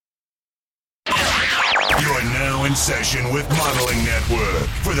are now in session with Modeling Network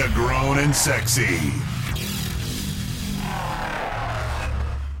for the grown and sexy.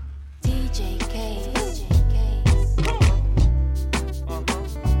 DJ K.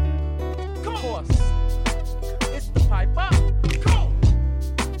 Come on. It's the piper. Come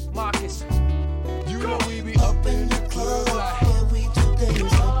on. Marcus. You know we be up in the club when we do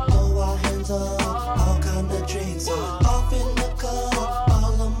things up, blow our hands up, all kind of drinks up, off in the club,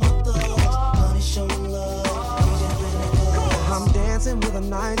 all of my thugs, money showing love, I'm dancing with a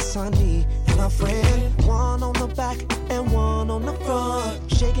nice honey and a friend, one on the back and one on the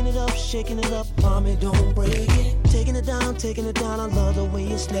front, shaking it up, mommy don't break it, taking it down, I love the way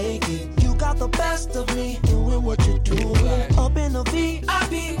you snake it, you got the best of me, doing what you're doing, up in the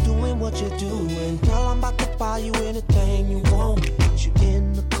VIP, doing what you're doing, girl I'm about to buy you anything you want, put you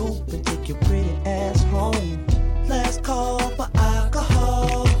in the coupe and take your pretty ass home, last call for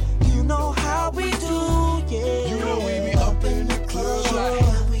alcohol, you know how we do, yeah, you know we be up in the club,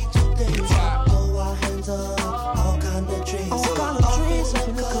 yeah, we do things, blow our hands up, all kind of drinks up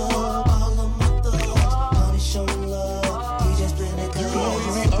in the club, all of my thugs, money showing love, DJ's playing that good, We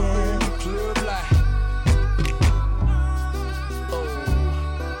be up in the club like.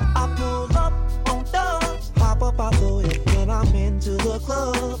 I pull up on dubs, hop up out the whip, and I'm into the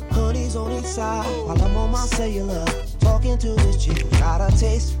club. Honey's on each side while I'm on my cellular, talking to this chick. Got a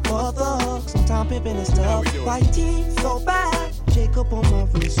taste for thugs, sometimes pimping and stuff. White tea, so bad. Jacob on my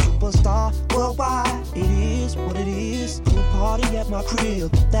wrist, superstar worldwide. It is what it is. Cool party at my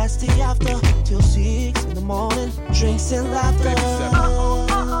crib. That's the after till 6 in the morning. Drinks and laughter.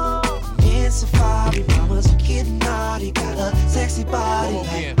 In safari, mama's getting naughty. Got a sexy body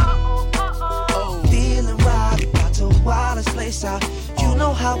like feeling right, about to wildest place out. You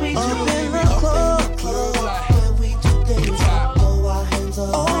know how we do in the club. When we do things, blow our hands up.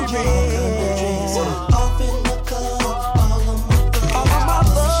 Oh yeah, off in the club, all of my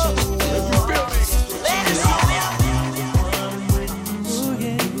bugs.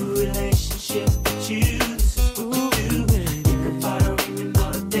 Relationship with you.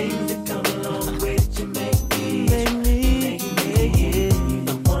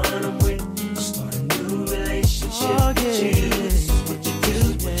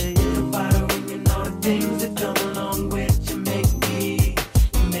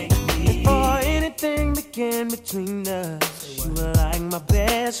 Between us, you were like my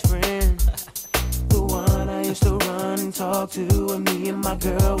best friend, the one I used to run and talk to when me and my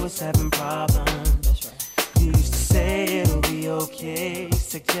girl was having problems. You used to say it'll be okay,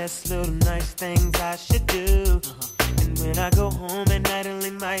 suggest little nice things I should do. And when I go home at night and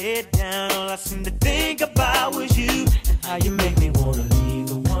lay my head down, all I seem to think about was you and how you make me wanna leave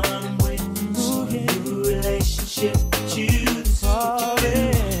the one I'm with. Ooh, yeah. A new relationship with you. This is what you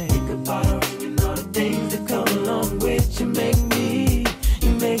do. Think about her and all the things that come along with you. Make me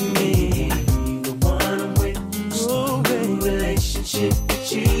the one I'm with. Ooh, baby. Relationship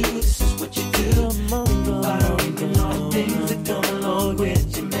with you. This is what you do. Think about her and all the things that come along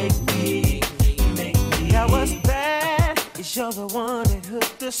with you. Make me. I was bad. You're the one that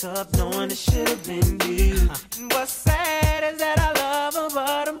hooked us up, knowing it should have been you. And what's sad is that I love her,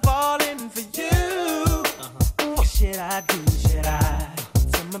 but I'm falling for you. What should I do? Should I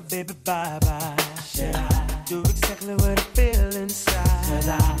tell my baby bye-bye? Should I do exactly what I feel inside? Cause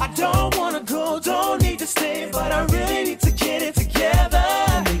I don't wanna go, don't need to stay, but I really need to get it together.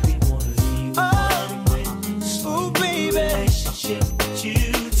 Make me wanna leave the one with. Ooh, baby, relationship with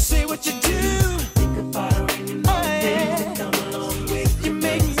you. Say what you do. Think about her and all the things that come along with you.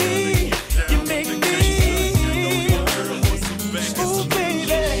 Make me. Ooh, baby,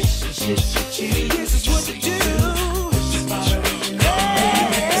 relationship with you. This is what you do.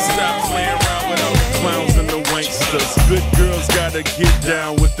 Stop playing around with those clowns and the wanksters. Good girls gotta get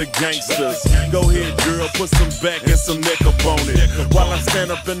down with the gangsters. Go ahead, girl, put some back and some neck up on it. While I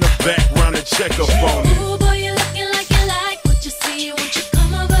stand up in the background and check up on it. Ooh, boy, you looking like you like what you see. Won't you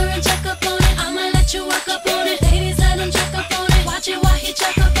come over and check up on it? I'ma let you work up on it. Ladies, let him check up on it. Watch it while he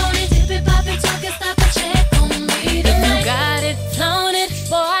check up on it. Tip it, pop it, talk it, stop and check on me tonight. If you got it, flown it,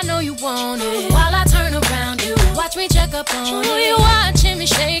 boy, I know you want it. While I turn around, you watch me check up on it. Ooh, you watching me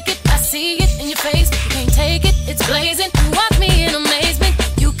shake it. I see it in your face, but you can't take it. It's blazing. You watch me in amazement.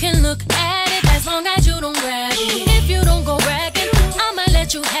 You can look at it as long as you don't grab it. If you don't go bragging, I'ma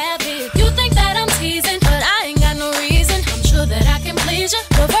let you have it. You think that I'm teasing, but I ain't got no reason. I'm sure that I can please you,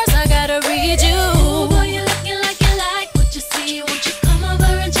 but first I gotta read you. Ooh, boy, you looking like you like what you see. Won't you come over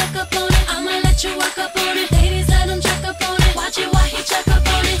and check up on it? I'ma let you work up on it. Ladies, let him check up on it. Watch it while he check up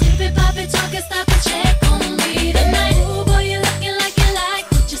on it. Tip it, pop it, talk it, stop and check on me tonight. Ooh, boy, you looking like you like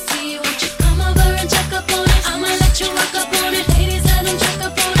what you see. Won't you come over and check up on it?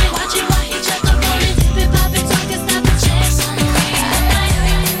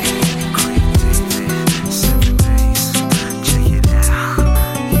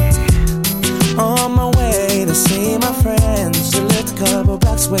 to see my friends who lived a couple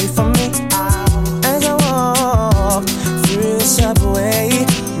blocks away from me. As I walked through the subway,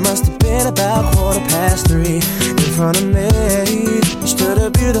 must have been about 3:15. In front of me stood a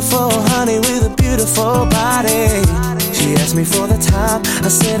beautiful honey with a beautiful body. She asked me for the time. I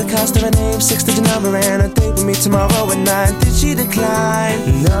said the cost of her name, 6-digit number, and a date with me tomorrow at 9. Did she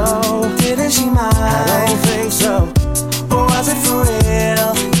decline? No. Didn't she mind? I don't think so. Or was it for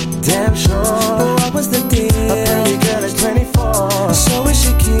real? Damn sure. What was the deal? A pretty girl is 24, so is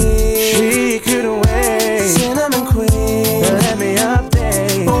she keen? She couldn't wait. Cinnamon queen, let me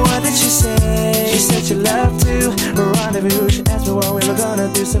update. What did she say? She said she loved to rendezvous. She asked me what we were gonna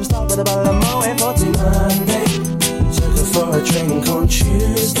do. Some stuff with a bottle of Moet for Monday. Took her for a drink on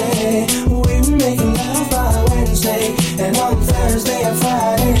Tuesday. We were making love by Wednesday. And on Thursday and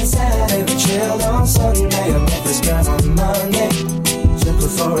Friday and Saturday we chilled on Sunday. I met this girl on Monday. Took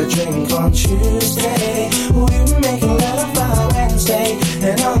her for a drink on Tuesday. We were making love by Wednesday.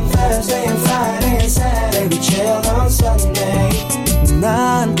 And on Thursday and Friday and Saturday we chilled on Sunday.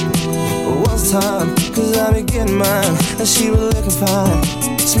 9 was time, cause I be getting mine. And she was looking fine.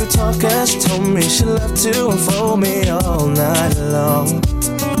 Smooth talker, she told me she loved to unfold me all night long.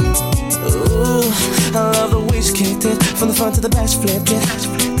 Ooh, I love the way she kicked it. From the front to the back she flipped it.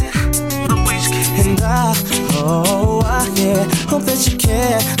 And yeah, hope that you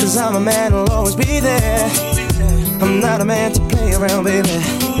care, cause I'm a man who'll always be there. I'm not a man to play around, baby,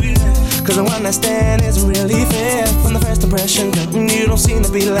 cause the one I stand isn't really fair. From the first impression, girl, you don't seem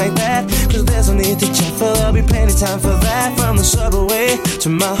to be like that. Cause there's no need to check, for there'll be plenty time for that. From the subway to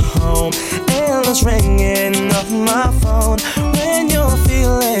my home, endless ringing off my phone. When you're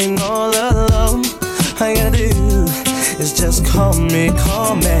feeling all alone, all you gotta do is just call me.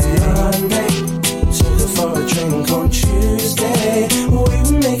 Monday, took her for a drink on Tuesday. We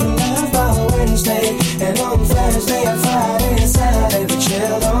were making love by Wednesday. And on Thursday and Friday and Saturday we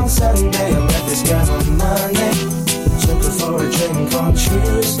chilled on Sunday. I met this girl on Monday. Took her for a drink on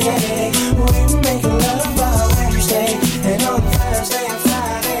Tuesday. We were making love by Wednesday. And on Thursday and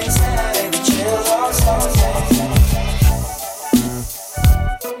Friday and Saturday we chilled on Sunday.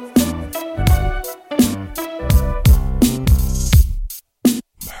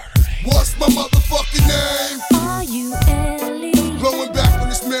 What's my motherfucking name? Are you Ellie? Blowing back on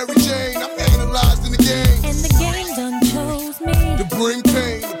this Mary Jane. I'm analyzed in the game. And the game done chose me. To bring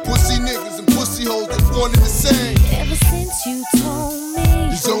pain to pussy niggas and pussy hoes that wanted the same. Ever since you told me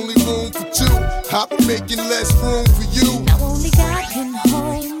There's only room for two. I've been making less room for you. now only God can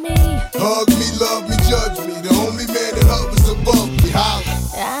hold me. Hug me, love me, judge me. The only man that hovers above me. Holla.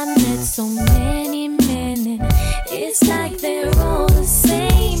 I met so many men and it's like they're all the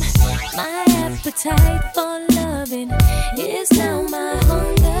same. My appetite for loving is now my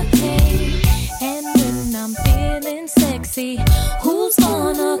hunger pain. And when I'm feeling sexy, who's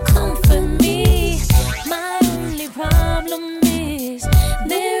gonna comfort me? My only problem is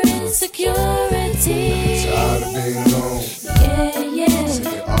their insecurity. Tired of being alone. Yeah. Sick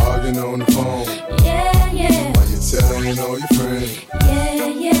of arguing on the phone. Yeah. While you're telling all your friends.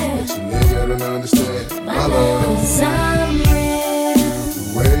 Yeah. But your nigga don't understand my love. 'Cause I'm real.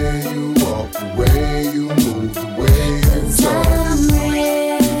 The way you walk, the way you move, the way you talk, I'm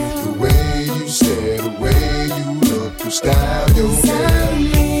real. the way you stare, the way you look, your style, your hair,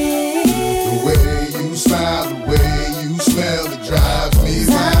 I'm real. the way you smile, the way you smell, it drives me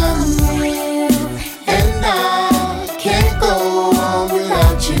wild. I'm real. And I can't go on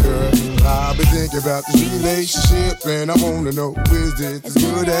without you, girl. I've been thinking about this relationship, and I wanna know, is it as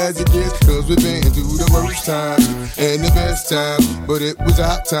good as it gets? Cause we've been through the worst times and the best times, but it was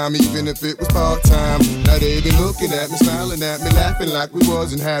our time, even if it was part-time. Now they been looking at me, smiling at me, laughing like we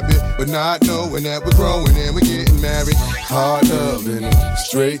wasn't happy, but not knowing that we're growing and we're getting married. Hard loving,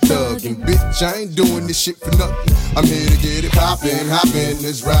 straight thugging, bitch, I ain't doing this shit for nothing. I'm here to get it poppin', hoppin',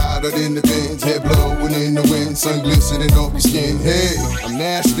 let's ride out in the Benz, head blowing in the wind, sun glistening off your skin. Hey, I'm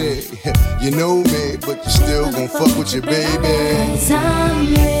nasty, you know me, but you still gon' fuck with your baby. 'Cause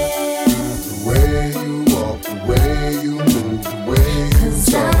I'm real. The way you walk, the way you move, the way you 'Cause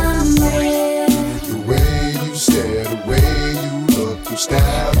talk, I'm real. the way you stare, the way you look, your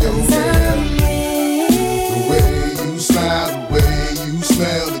style, your hair, I'm real. the way you smile, the way you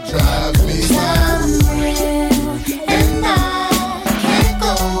smell, it drives me wild. I'm real. And I can't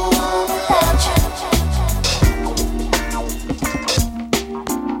go on without you.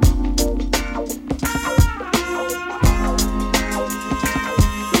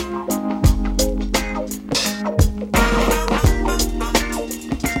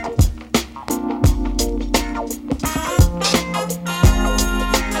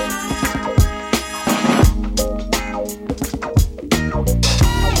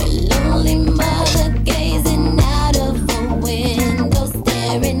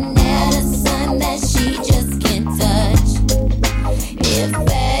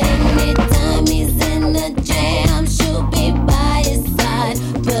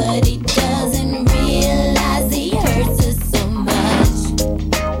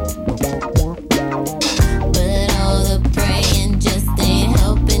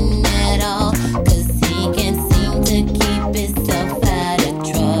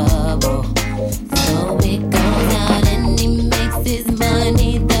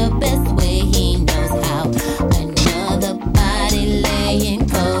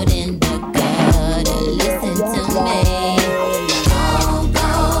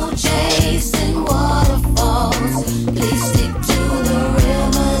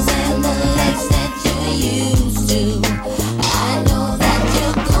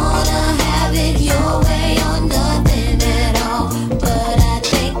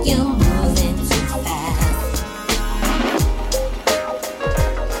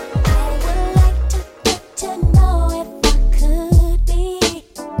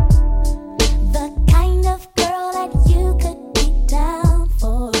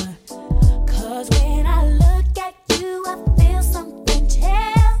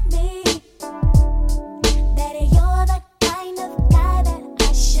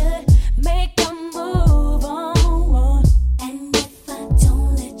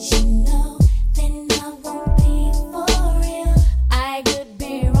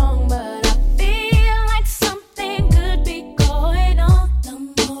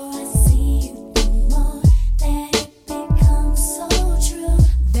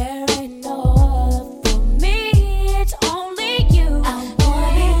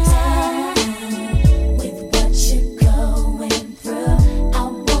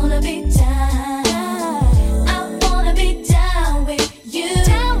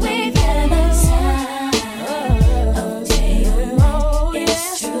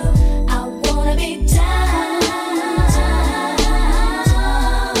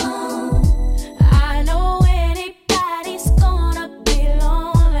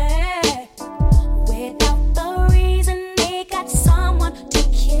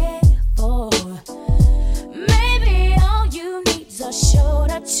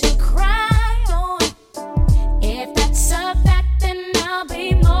 to cry on. If that's a fact, then I'll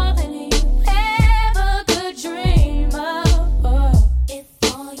be more than you ever could dream of. If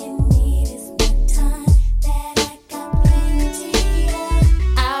all you need is my time, that I got plenty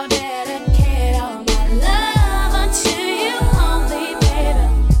of, I'll dedicate all my love unto you only, baby.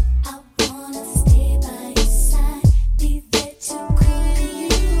 I wanna stay by your side, be there to cool you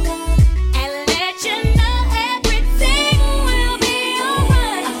down, and let you know everything will be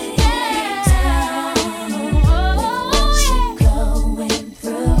alright. What you going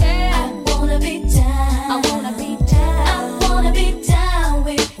through? I wanna be down. I wanna be down. I wanna be down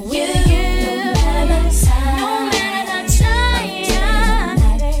with you. No matter the time,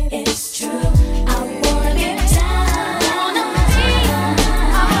 it's true. I wanna be down. Wanna be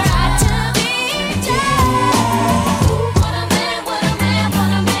alright to be down. What a man, what a man,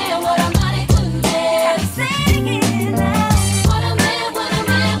 what a man, what a mighty good man. I'm singing now. What a man, what a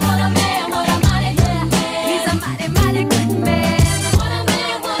man, what a man, what a mighty good man. He's a mighty, mighty good man. What a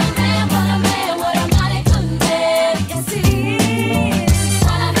man, what a man, what a man, what a mighty good man. Yes, he is.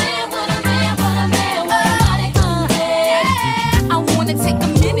 What a man, what a man, what a man, what a mighty good man. I wanna take a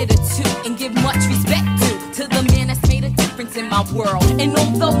minute or two and give much respect to the man that's made a difference in my world. And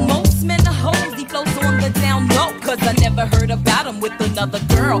although most men are hoes, he floats on the down low, cause I never heard about him with another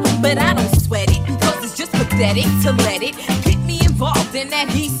girl. But I don't sweat it, because it's just pathetic to let it get me involved in that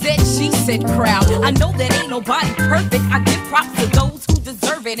he said, she said crowd. I know that ain't nobody perfect. I give props to those who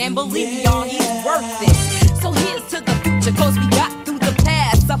deserve it, and believe me, y'all, he's worth it. So here's to the future, cause we got through the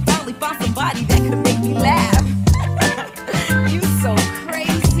past. I finally found somebody that could make me laugh. You so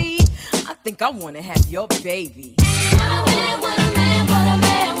crazy. I think I wanna have your baby. What a man, what a man, what a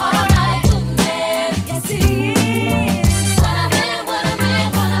man, what a mighty good man. Yes, he is. What a man, what a man,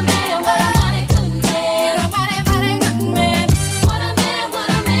 what a man, what a mighty good man. What a mighty, mighty good man. What a man, what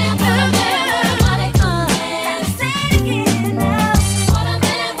a man, what a man, what a mighty good man. I'm singing now. What a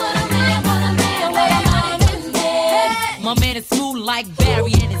man, what a man, what a man, what a mighty good man. My man is smooth like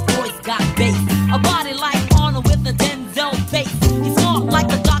Barry and his voice got bass. A body like Arnold with a Denzel face. He's smart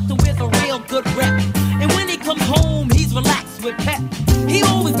like a doctor with a real good rep. And when he comes home, he's relaxed with pep. He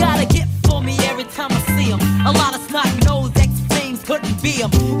always got a gift for me every time I see him. A lot of snot-nosed ex-flames couldn't be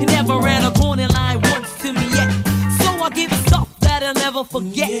him. He never ran a corner line once to me yet. So I give him stuff that I'll never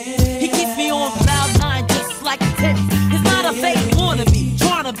forget. He keeps me on cloud nine just like a tent. He's not a fake wannabe,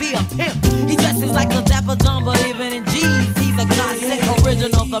 trying to be a pimp. He dresses like a dapper dumb, but even in jeans, he's a classic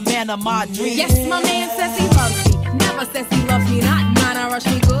original, the man of my dreams. Yes, my man says he loves me. Never says he loves me not. Mine, I rush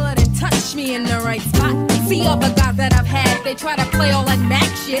me good and touch me in the right spot. See other guys that I've had, they try to play all that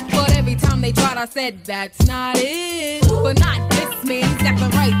Mac shit, but every time they tried, I said, that's not it. But not this man, he's got the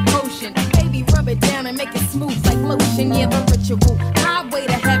right potion. Baby, rub it down and make it smooth like lotion. Yeah, the ritual, highway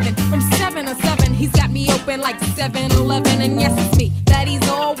to heaven. From 7 to 7, he's got me open like 7-Eleven. And yes, it's me that he's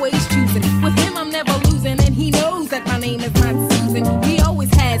always choosing. With him, I'm never losing, and he knows that my name is not Susan. He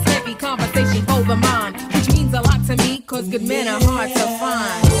always has heavy conversation over mine, which means a lot to me, cause good men are hard to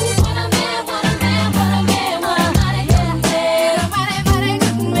find. What a man, what a man, what a man, what a mighty good man. What a mighty, mighty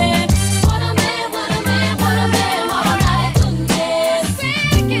good man. What a man, what a man, what a man, what a mighty good man.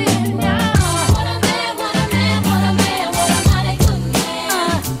 Singing now. What a man, what a man, what a man, what a mighty good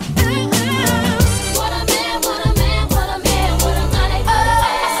man. What a man, what a man, what a man, what a mighty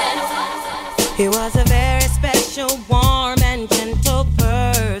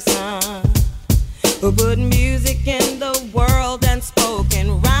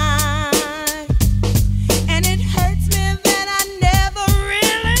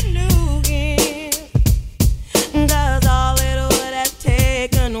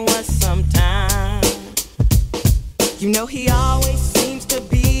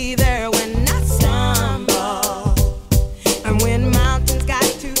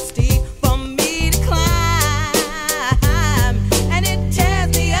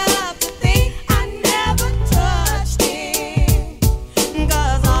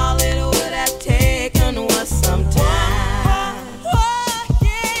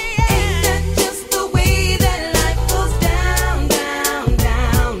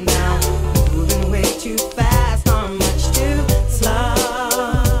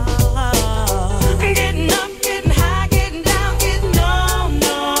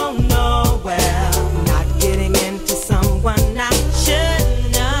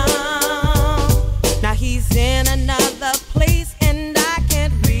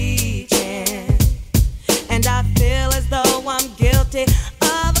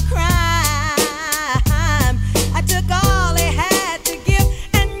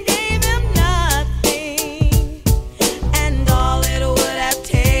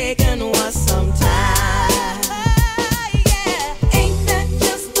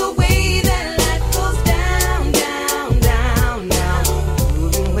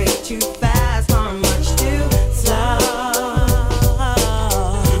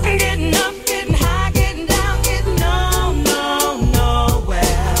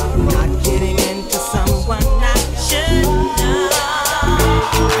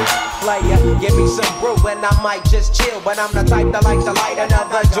some brew and I might just chill. But I'm the type that like to light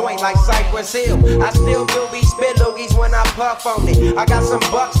another joint like Cypress Hill. I still do be spit loogies when I puff on it. I got some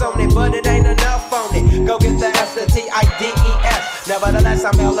bucks on it, but it ain't enough on it. Go get the S-T-I-D-E-S. Nevertheless,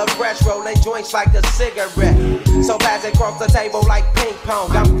 I'm hella fresh, rolling joints like a cigarette. So pass it across the table like ping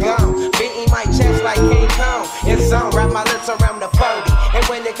pong. I'm gone, beating my chest like King Kong. It's on, wrap my lips around the 40. And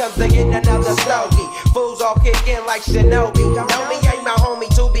when it comes to getting another stogie, fools all kick in like Shinobi. Know me ain't my homie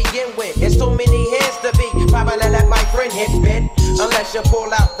to begin with. It's too many heads to be. Probably let my friend hit bit. Unless you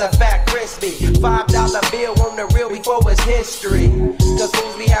pull out the fat crispy $5 bill on the real before it's history. Cause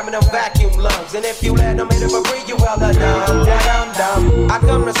fools be having them vacuum lungs. And if you let them hit it for free, you hella dumb, dumb. I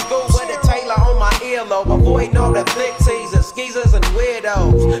come to school with a Taylor on my earlobe, avoiding all the thick teasers, skeezers, and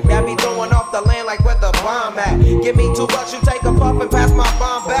weirdos. Got me throwing off the land like where the bomb at. Give me $2, you take a puff and pass my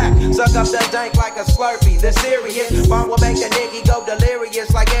bomb back. Suck up the dank like a Slurpee. The serious bomb will make a nigga go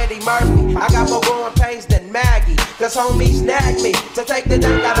delirious like Eddie Murphy. I got more growing pains than Maggie, cause homies nag me to take the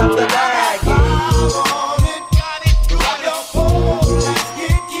dank out of the bag.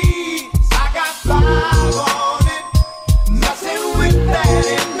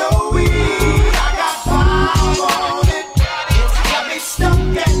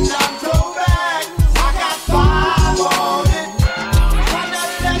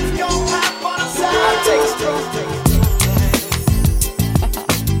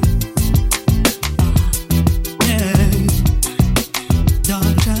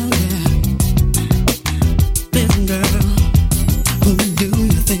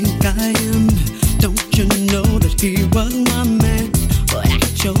 He was my man, but I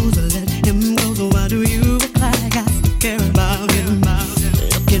chose to let him go. So why do you act like I still care about him?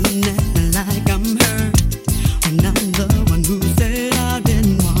 Looking at me like I'm hurt when I'm the one who said I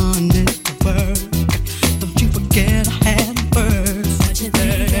didn't want it to work. Don't you forget I had him first. What you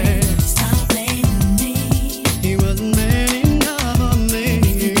think? Stop blaming me. He wasn't man enough for me.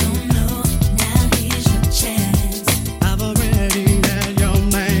 If you don't know, now here's your chance. I've already had your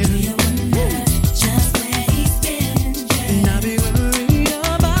man. Do you wonder just where he's been? And I'll be worried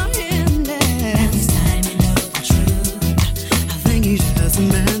about him then. Now it's time you know the truth. I think he's just a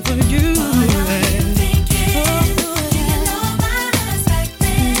man for you. What are you thinking? Do you know about us back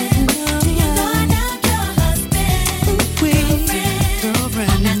then? Do you know I'm not your husband?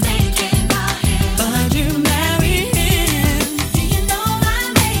 Girlfriend. I'm not thinking about him, but you married him. Do you know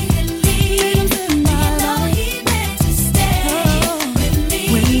I made him leave? Do you know he meant to stay with me?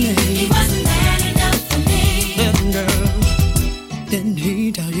 He wasn't man enough for me. Listen, girl, didn't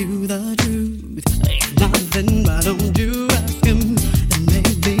he tell you the truth? If not, then why don't you ask him? And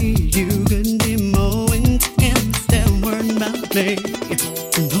maybe you could be more intense instead of worrying about me.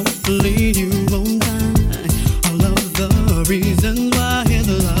 And hopefully you won't find all of the reasons why his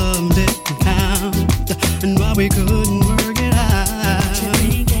love didn't count and why we couldn't work it out.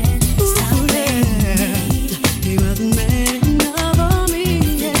 Ooh, yeah. He wasn't man enough for me.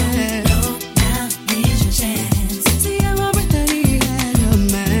 Yeah. Now here's your chance. See, I'm already had a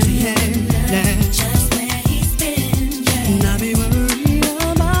man. Yeah. Just where he's been. Yeah. And I'll be worried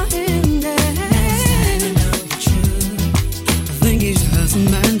about him. Yeah. Now it's time to know the truth. I think he's just a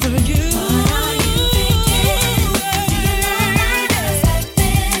man for you. What are you thinking? Do you know about us back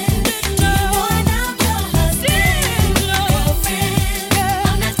then? Do you know I'm not your husband? Girlfriend.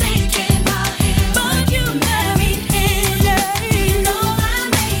 I'm not thinking about him, but you married him. Do you know I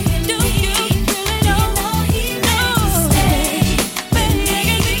made him leave? Do you know he meant to stay with me?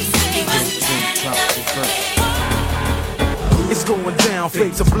 He wasn't man enough for me. It's going down,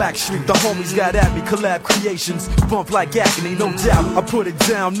 fade to Black Street. The homies got at me, collab creations, bump like agony, no doubt. I put it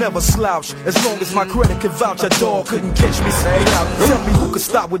down, never slouch. As long as my credit can vouch, a dog couldn't catch me. Say out. Tell me who could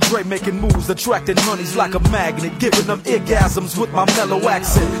stop with Dre making moves, attracting honeys like a magnet, giving them orgasms with my mellow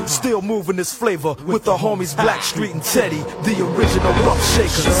accent. Still moving this flavor with the homies Black Street and Teddy, the original rough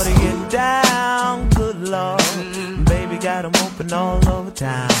shakers. Shorty get down, good lord. Baby got 'em open all over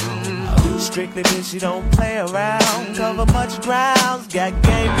town. Strictly bitch, you don't play around. Cover much grounds, got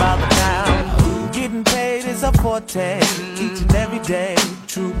game by the pound. Getting paid is a forte, each and every day.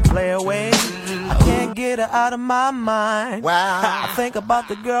 True play away. I can't get her out of my mind. Wow. I think about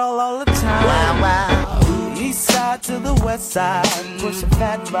the girl all the time. Wow. East side to the west side, pushing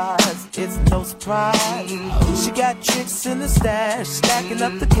fat rides, it's no surprise. She got tricks in the stash, stacking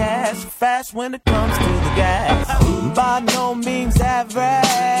up the cash, fast when it comes to the gas. By no means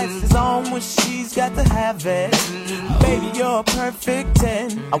average, it's on when she's got to have it. Baby, you're a perfect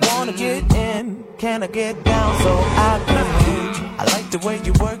 10, I wanna get in, can I get down so I can? I like the way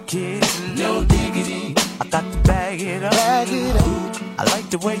you work it, no diggity, I got to bag it up. I like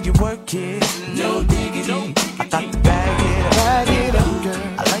the way you work it, no diggity. I got to bag it up, girl.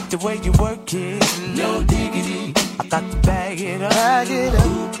 I like the way you work it, no diggity. I got to bag it up,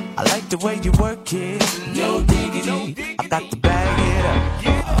 I like the way you work it, no diggity. I got to bag it up.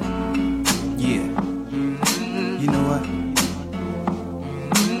 Yeah. You know what?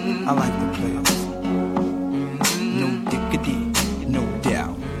 I like the players. No diggity, no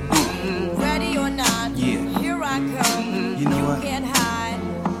doubt. Ready or not, yeah. Here I come. You know what? Can't hide.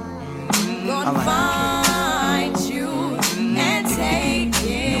 Gonna find you and take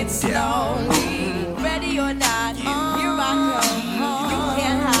it slowly. Ready or not, here I come. You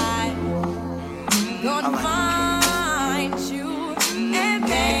can't hide. Gonna find you and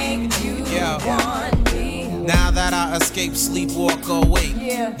make you want me. Now that I escape, sleep, walk awake.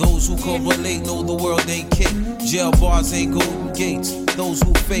 Those who correlate know the world ain't kick. Jail bars ain't golden gates. Those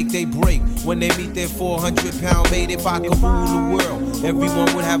who fake, they break. When they meet their 400-pound mate, if I could rule the world,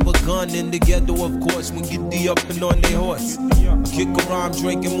 everyone would have a gun in the ghetto, of course, when get the up and on their horse. I kick around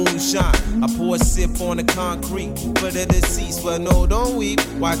drinking moonshine. I pour a sip on the concrete for the deceased, but no, don't weep.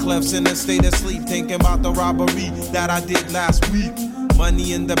 Why Clef's in a state of sleep, thinking about the robbery that I did last week.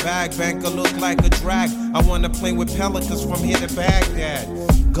 Money in the bag, banker look like a drag. I wanna play with pelicans from here to Baghdad.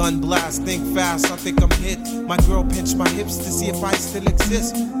 Gun blast, think fast, I think I'm hit. My girl pinched my hips to see if I still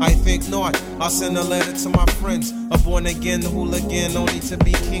exist. I think not, I'll send a letter to my friends. A born again hooligan, only to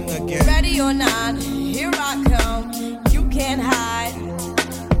be king again. Ready or not, here I come. You can't hide.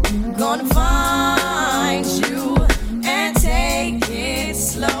 Gonna find you and take it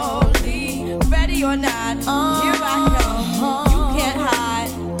slowly. Ready or not, here I come. You can't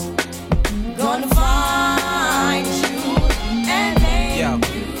hide. Gonna find you and make you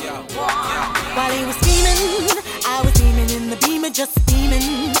want. While he was scheming, I was steaming in the beamer, just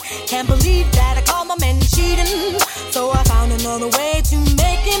steaming. Can't believe that I caught my man cheating. So I found another way to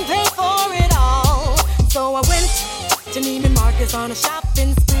make him pay for it all. So I went to Neiman Marcus on a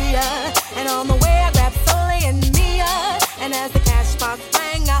shopping spree, and on the way I grabbed Sully and Mia. And as the cash box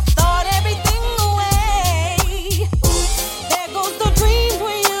rang, I thought everything away. There goes the dreams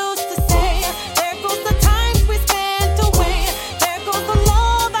we used to say. There goes the times we spent away. There goes the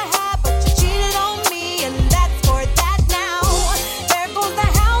love I had, but you cheated on me, and that's for that now. There goes the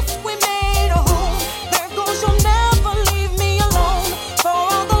house we made a home. There goes you'll never leave me alone. For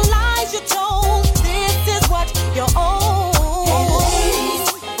all the lies you told, this is what you own. Hey ladies,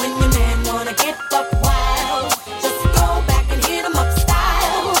 when your man wanna get buck wild, just go back and hit him up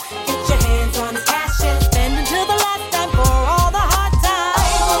style. Get your hands on his cash and spend until the last time for all the hard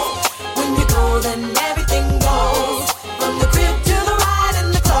times. When you go, then everything goes, from the crib to the ride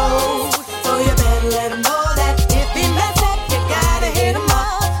and the clothes. So you better let him know that if he mess up, you gotta hit him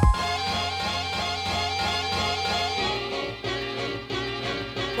up.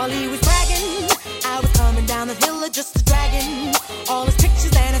 While he was bragging, I was coming down the hill just a dragging all his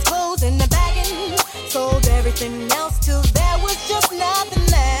pictures and his clothes in the bagging. Sold everything else till there was just nothing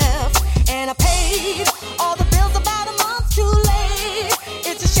left, and I paid all the bills about a month too late.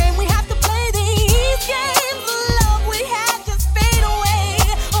 It's a shame we have to play these games. The love we had just fade away,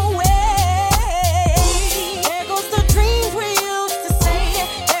 away. There goes the dreams we used to say.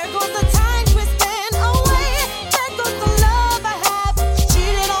 There goes the times we spent away. There goes the love I had, but you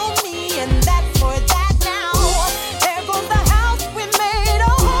cheated on me, and that's for that now. There goes the house we made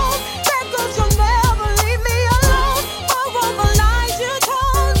a home. There goes you'll never leave me alone. For all the lies you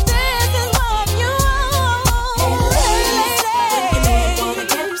told, this is what you own. Hey ladies, when your man wanna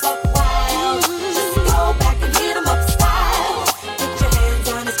get buck wild, just go back and hit him up style. Put your hands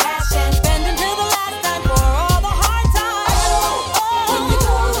on his cash and spend until the last time for all the hard times. When you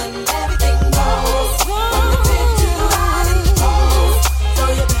go and everything goes, from the crib to the ride and the clothes. So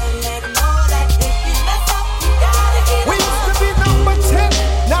you better let him know that if you mess up, you gotta hit We him used up. to be number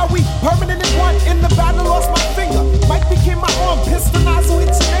 10, now we permanent in one. In the battle, lost my finger. Mike became my arm, pistol nozzle,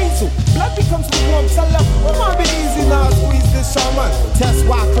 it's a nasal. Blood becomes the warm, tell her, come on, be easy now, squeeze this shaman. Test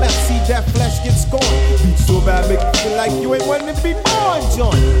why cleft, see that flesh get scorned. Beat so bad, make you feel like you ain't wanting to be born,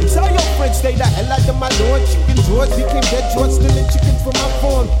 John. And tell your friends, stay the hell out of my door. Chicken George became dead George, stealing chicken from my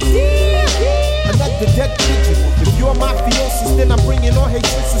farm. Another dead pigeon. If you're mafiosis, then I'm bringing on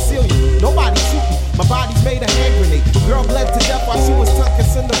Haitian Sicilian. Nobody shoot me, my body's made a hand grenade. Girl bled to death while she was tucked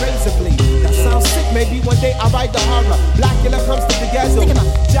in the razor blade. That sounds sick, maybe one day I'll write the horror. Blackula comes to the ghetto,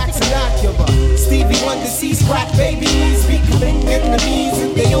 Jackson Acura. Stevie Wonder sees crack babies, becoming enemies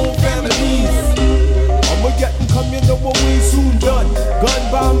in their own families. I'ma get them come, you know what we soon done. Gun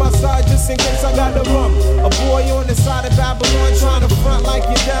by my side just in case I got the rum. A boy on the side of Babylon trying to front like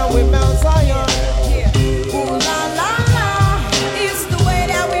you're down with Mount Zion. Ooh la la la, it's the way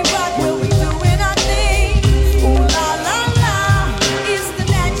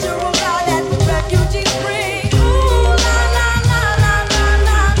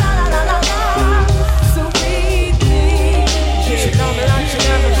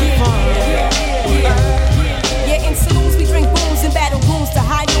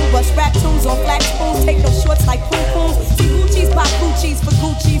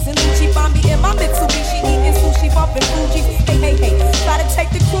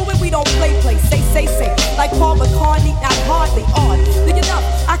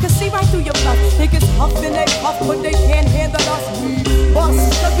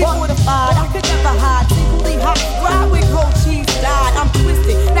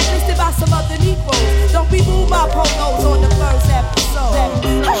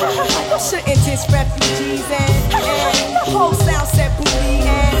Indigenous refugees and whole sound set booty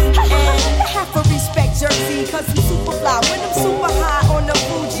and have to respect Jersey, cause I'm super fly when I'm super high on the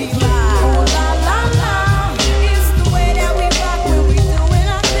Fuji line. Oh la la la, it's the way that we rock when we doing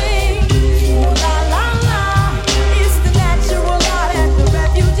our thing. Oh la la la, it's the natural law that the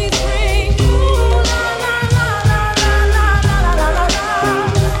refugees bring. Oh la la la la la la la la la la.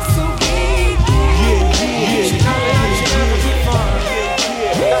 So big.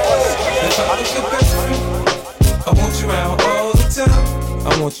 If I was your best friend, I want you around all the time.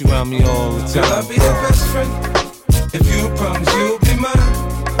 I want you around me all the time. Girl, I'll be your best friend. If you promise you'll be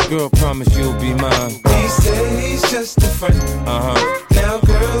mine. Girl, promise you'll be mine. He said he's just a friend. Now,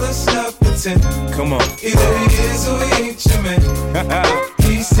 girl, let's not pretend. Come on. Either he is or he ain't your man.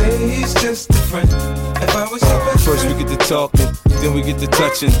 He said he's just a friend. If I was your best First friend. we get to talking, then we get to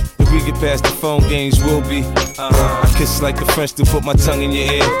touching. If we get past the phone games, we'll be. I kiss like the French to put my tongue in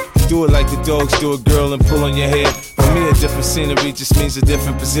your ear. Do it like the dogs do it, girl, and pull on your hair. For me, a different scenery just means a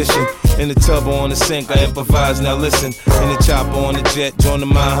different position. In the tub or on the sink, I improvise, now listen. In the chopper on the jet, join the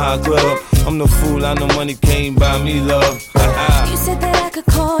Mile High Club. I'm no fool, I know money came by me, love. You said that I could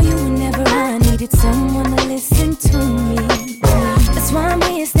call you whenever I needed someone to listen to me. That's why I'm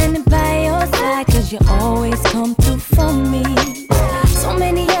here standing by your side, cause you always come through for me. So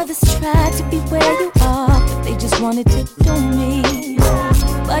many others tried to be where you are, but they just wanted to do me.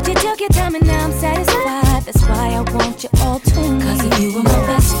 But you took your time and now I'm satisfied. That's why I want you all to me. Cause if you were my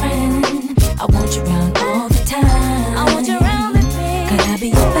best friend, I want you around all the time. I want you around with me. Could I be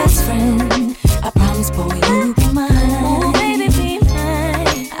your best friend? I promise, boy, you'll be mine. Oh, baby, be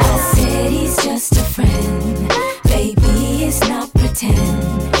mine. I said he's just a friend. Baby, it's not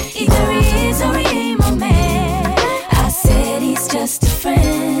pretend. Either he is or he ain't my man. I said he's just a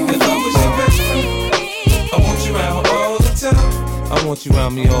friend. If I was your best friend, I want you around all the time. I want you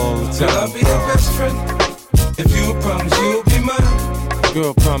around me all the time. Girl, I'll be your best friend. If you promise you'll be mine.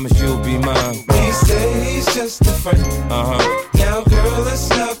 Girl, promise you'll be mine. He said he's just a friend. Now, girl, let's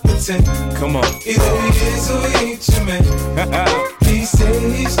not pretend. Come on. Either he is or he ain't your man. He said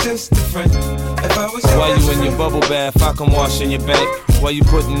he's just a friend. If I was your While best you in friend. your bubble bath, I can wash in your back. While you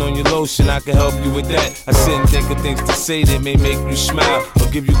putting on your lotion, I can help you with that. I sit and think of things to say that may make you smile, or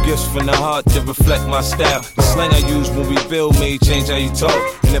give you gifts from the heart that reflect my style. The slang I use when we build may change how you talk,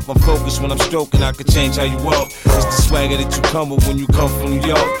 and if I'm focused when I'm stroking, I can change how you walk. It's the swagger that you come with when you come from New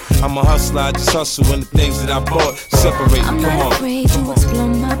York. I'm a hustler, I just hustle in the things that I bought. Separate, I'm come not on. afraid to explore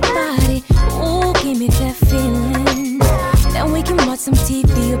my body. Ooh, give me that feeling. Then we can watch some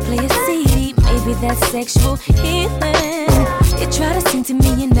TV or play a CD. Maybe that's sexual healing. You try to sing to me,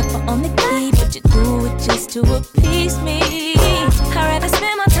 you're never on the key, but you do it just to appease me. I'd rather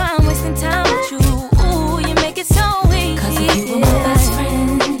spend my time wasting time with you. Ooh, you make it so easy. Cause if you were my best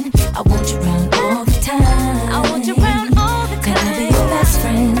friend, I want you around all the time. I want you around all the time. Could I be your best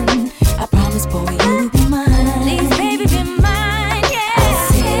friend? I promise, boy, you'll be mine. Please, baby, be mine, yeah. I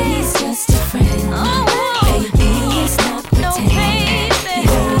said he's just a friend. Oh, baby, it's not pretend.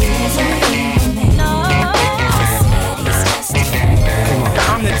 No, baby.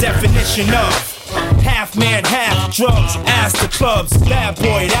 I'm the definition of half man, half drugs, ass to clubs, bad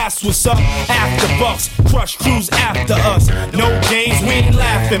boy, that's what's up. After bucks, crush crews after us. No games, we ain't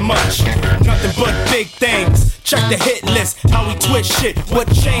laughing much. Nothing but big things. Check the hit list, how we twist shit.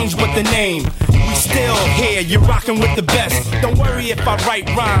 What changed with the name? We still here, you're rocking with the best. Don't worry if I write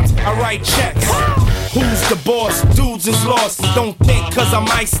rhymes, I write checks. Who's the boss? Dudes is lost. Don't think cause I'm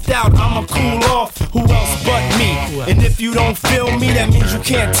iced out, I'ma cool off. Who else but me? And if you don't feel me, that means you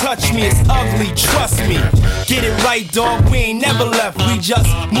can't touch me. It's ugly, trust me. Get it right, dog, we ain't never left. We just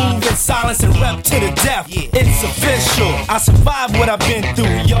move in silence and rep to the death. It's official, I survived what I've been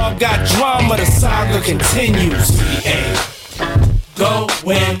through. Y'all got drama, the saga continues. We ain't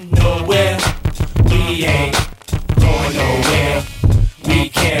going nowhere. We ain't going nowhere. We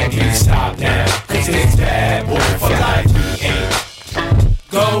can't be stopped now, cause it's bad boy for life. We ain't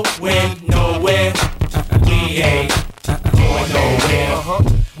going nowhere. We ain't going nowhere.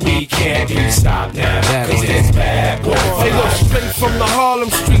 We can't be stopped now, cause it's bad boy for Hey, look, life. straight from the Harlem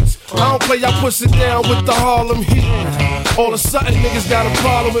streets. I don't play, I push it down with the Harlem heat. All of a sudden, niggas got a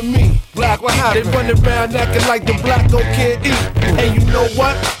problem with me. Black, what happened? They running around acting like the black don't can't eat. And you know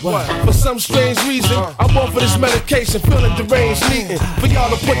what? For some strange reason, I'm on for this medication, feeling deranged, needing for y'all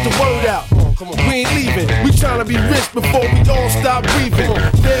to put the word out. We ain't leaving. We trying to be rich before we all stop breathing.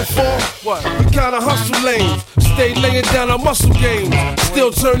 Therefore, we kinda hustle lanes. stay laying down a muscle game.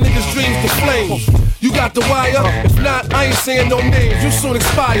 Still turn niggas' dreams to flames. You got the wire? If not, I ain't saying no names. You soon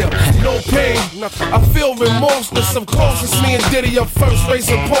expire. No pain. I feel remorseless. Of course, it's me and Diddy up first,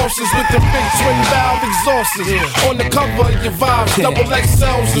 racing Porsches with the big twin valve exhausts. On the cover of your vibes, double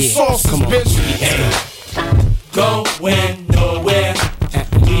XLs and sauces, bitch. Going nowhere.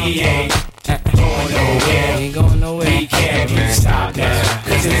 We ain't going nowhere. Ain't going nowhere. We can't be stopped now,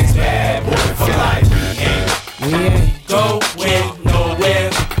 cause it's bad boy for life. We ain't going nowhere.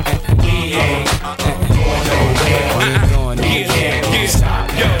 We ain't going nowhere. We can't be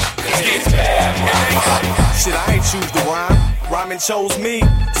stopped now, cause it's bad boy for life. Shit, I ain't choose to rhyme. Rhyming chose me,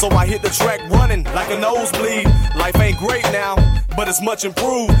 so I hit the track running like a nosebleed. Life ain't great now, but it's much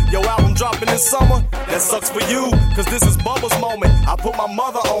improved. Your album dropping this summer, that sucks for you, cause this is Bubba's moment. I put my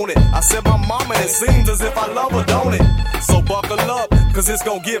mother on it, I said my mama, and it seems as if I love her, don't it? So buckle up, cause it's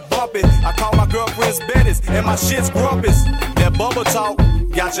gon' get bumpy. I call my girlfriend's Bettis, and my shit's grumpus. That Bubba talk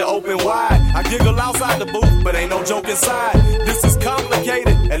got you open wide. I giggle outside the booth, but ain't no joke inside. This is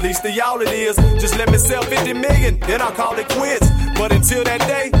complicated, at least to y'all it is. Just let me sell 50 million, then I'll call it quits. But until that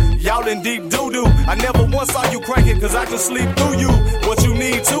day, y'all in deep doo-doo. I never once saw you cranking, cause I can sleep through you. What you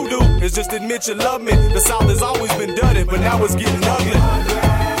need to do is just admit you love me. The South has always been dirty, but now it's getting ugly.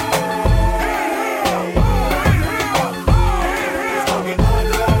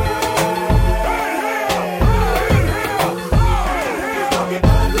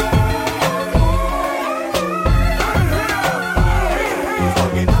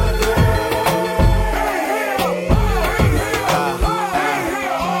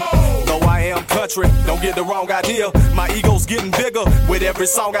 Don't get the wrong idea. My ego's getting bigger with every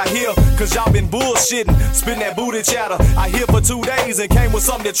song I hear. Cause y'all been bullshitting, spitting that booty chatter. I here for 2 days and came with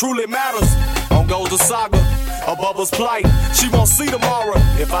something that truly matters. On goes the saga of Bubba's plight. She won't see tomorrow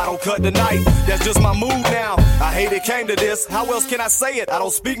if I don't cut tonight. That's just my mood now. I hate it came to this. How else can I say it? I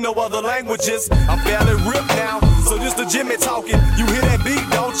don't speak no other languages. I'm fairly ripped now. So just the Jimmy talking. You hear that beat,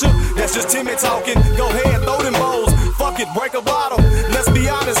 don't you? That's just Timmy talking. Go ahead, throw them bowls. Fuck it, break a bottle. Let's be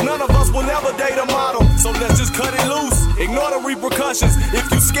honest, none of us will ever date a model. So let's just cut it loose. Ignore the repercussions.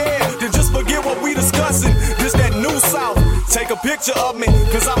 If you scared, then just forget what we discussing. This that new South. Take a picture of me,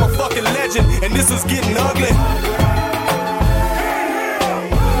 cause I'm a fucking legend, and this is getting ugly.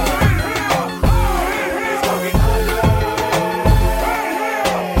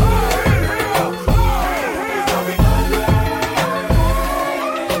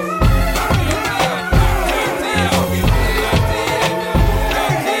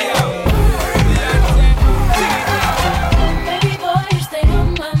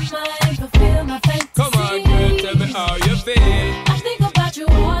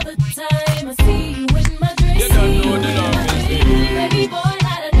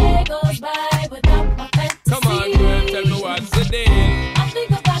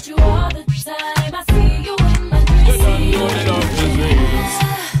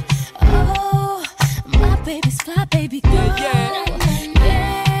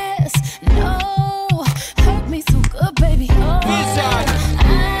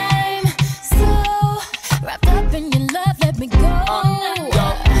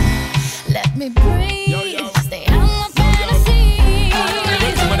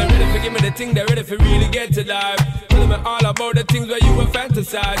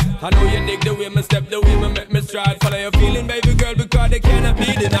 I know you dig the way me step, the way me make me stride. Follow your feeling, baby girl, because they cannot be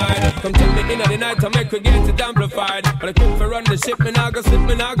denied. Come tell me in the night, I make we get it amplified. But I come for run the ship, me nah go slip,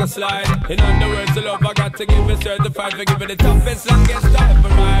 me nah go slide. In other words, the love I got to give it certified. For giving the toughest, longest time for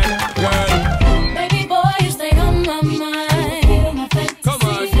ride, girl. Baby boy, you stay on my mind. Come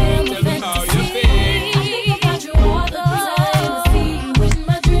on, girl, tell me how you feel. I think about you all the time. I see you in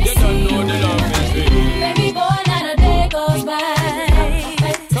my dreams. You don't know the love is real. Baby boy, not a day goes by.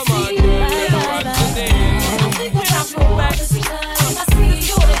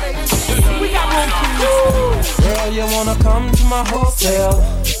 You wanna come to my hotel?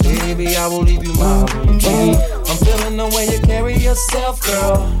 Baby, I will leave you my room key. I'm feeling the way you carry yourself,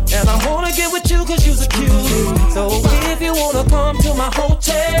 girl, and I wanna get with you cause you're a cutie. So if you wanna come to my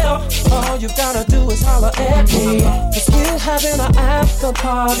hotel, all you gotta do is holler at me. Cause we're having an after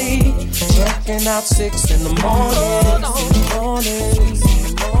party, checking out 6 in the morning.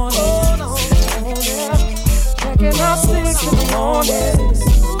 Checking out 6 in the morning.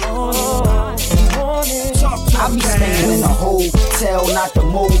 I be staying in a hotel, not the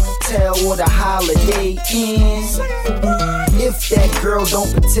motel or the Holiday Inn. If that girl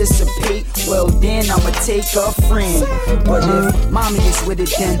don't participate, well then I'ma take a friend. But if mommy is with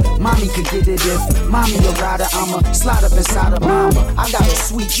it, then mommy could get it. If mommy a rider, I'ma slide up inside of mama. I got a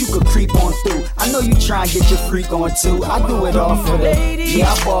suite you could creep on through. I know you try and get your freak on too. I do it all for the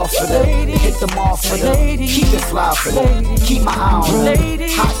yeah, I ball for the hit them all for the keep it fly for the keep my eye on the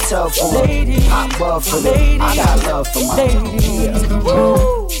hot tub for the hot bub for the I got love for my yeah.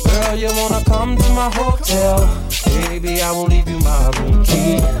 Girl, you wanna come to my hotel? Baby, I will leave you my room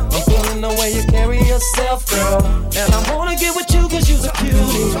key. I'm feeling the way you carry yourself, girl, and I wanna get with you 'cause you're a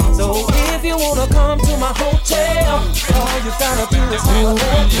cutie. So if you wanna come to my hotel, all you gotta do is hold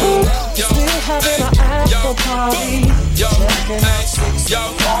that key. You're still having an after party. Yo, nothing.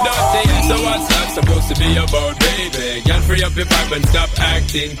 So what's that supposed to be about, baby? Girl, free up your pipe and stop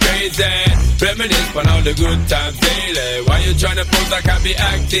acting crazy. Reminisce on all the good times daily. Why you tryna pose like I be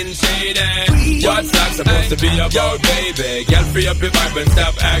acting shady? What's that supposed to be about, baby? Girl, free up your pipe and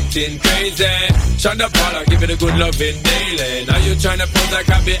stop acting crazy. Shonda Paula, give it a good loving daily. Now you tryna pose like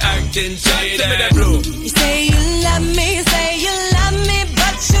I be acting shady. You say you love me,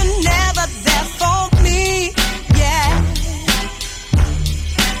 but you're never there for me. Yeah.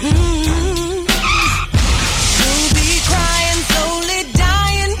 You'll be crying, slowly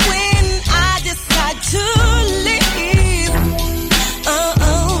dying when I decide to leave.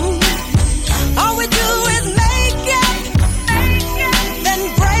 All we do is make up, then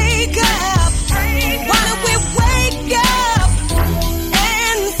break up. Why don't we wake up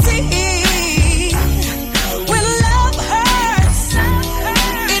and see? When love hurts,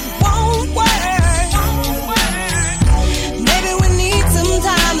 it won't work. Maybe we need some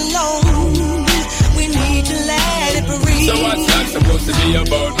time alone. We need to let it breathe. So what's that supposed to be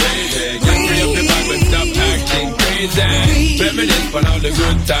about, baby? Get free up your mind and stop acting crazy. Reminisce on all the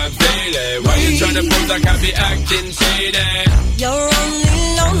good times daily. Why you tryna pose like I be acting shady? You're only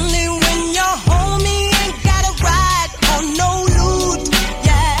lonely when you're home. You ain't got a ride or no loot.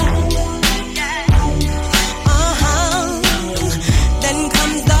 Yeah. Then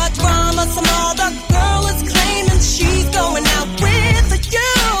comes the drama. Some other girl is claiming she's going out with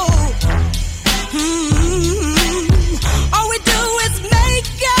you. All we do is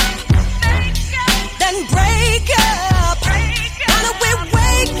make up, then break up. Why don't we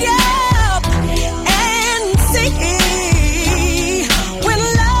wake up and see? When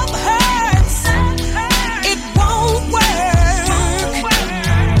love hurts, it won't work.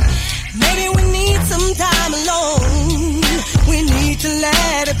 Maybe we need some time alone. We need to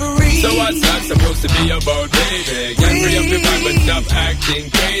let it breathe. So what's that supposed to be about, baby? Get free up your mind and stop acting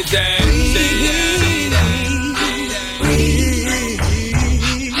crazy.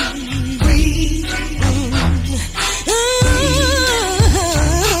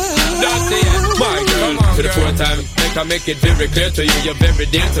 For the fourth time, I make it very clear to you, you're very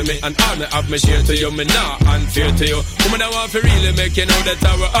dear to me, and all me have me share to you, me not unfair to you. Woman, I want to really make you know that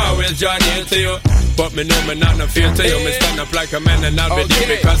I will always draw near to you. But me know me not no fear to you. Me stand up like a man and I'll be there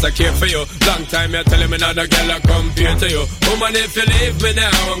because I care for you. Long time you're telling me not a girl I compare to you. Woman, if you leave me now,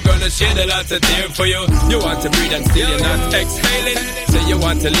 I'm gonna shed a lot of tears for you. You want to breathe and still you're not exhaling. Say you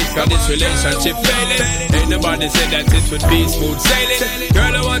want to leave cause this relationship failing. Ain't nobody said that it would be smooth sailing.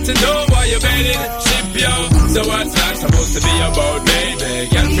 Girl, I want to know why you're bailing. Ship yo. So what's that supposed to be about,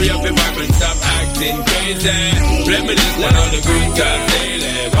 baby? Girl, free up your vibe and stop acting crazy. Reminisce on all the good times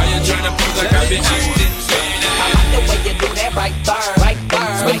daily. Why you tryna pose like I be acting shady? I like the way you do that right there, right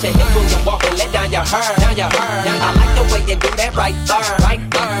there. Switch your hips when you walk and let down your hair, down your hair. I like the way you do that right there, right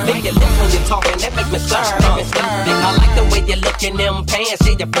there. Lick your lips when you're talking, that make me stir, make me stir. I like the way you look in them pants,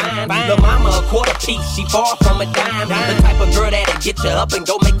 see you fine. The mama a quarter piece, she far from a dime. The type of girl that'll get you up and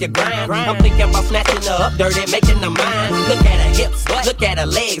go make you grind. I'm thinking about snatching her up dirty, making her mine. Look at her hips, look at her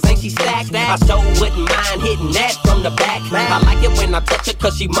legs, ain't she stacked? I sure wouldn't mind hitting that from the back. I like it when I touch her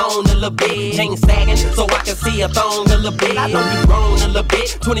cause she moan a little bit. Chain sagging so I can see her thong a little bit. I know you grown a little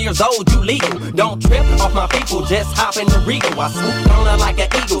bit, 20 years old, you legal. Don't trip off my people, just hop in the Regal. I swooped on her like an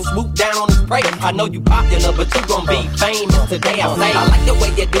eagle, swoop down on his prey. I know you popular, but you gon' be famous today. I say, I like the way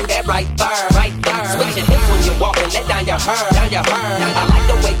you do that right there, right there. Switch your hips when you walk and let down your hair, down your hair. I like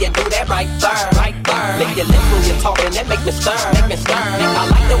the way you do that right there, right there. Lick your lips when you're talking, that make me stir, make me stir. I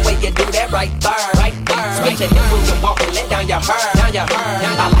like the way you do that right there, right there. Switch your hips when you walk and let down your hair, down your hair.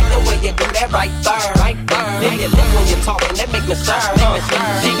 I like the way you do that right there, right there. Lick your lips when you're talking, that make me stir, make me stir.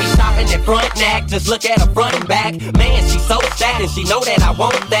 She be shopping at front neck, just look at her front and back. Man, she so sad and she know that I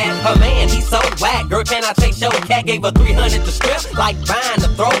want that. Her man, he so whack. Girl, can I take your cat? Gave her 300 to strip, like buying the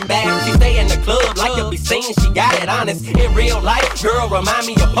throwback. She stay in the club, like to be seen. She got it honest. In real life, girl, remind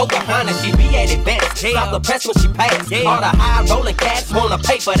me of Pocahontas. She be at events, stop the press when she pass. All the high rolling cats wanna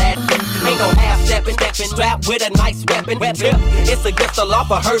pay for that. Ain't no half stepping, strapped with a nice weapon. It's against the law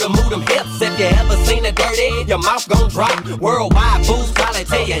for her to move them hips. If you ever seen it dirty, your mouth gon' drop. Worldwide fools try to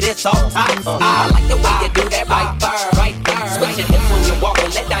tell you this all types. I like the way you do that right there, right there. Switch your hips when you walk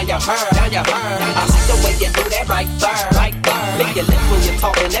and let down your hair, down your hair. I like the way you do that right there, right there. Lick your lips when you're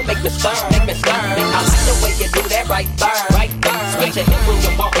talking, that make me stir, make me stir. I like the way you do that right there, right there. Switch your hips when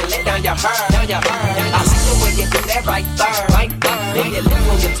you walk and let down your hair, down your hair. I like the way you do that right there, right there. Lick your lips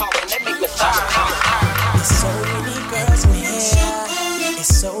when you're talking, that make me stir. There's so many girls in here. There's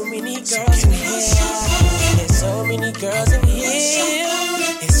so many girls in here. There's so many girls in here.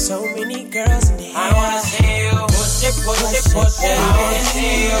 There's so many girls in here. I wanna see you push it, push it, push it. I wanna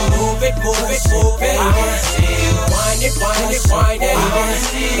see you move it, move it, move it. I wanna see you wind it, wind it, wind it. I wanna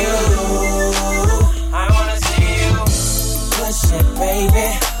see you. I wanna see you push it, baby.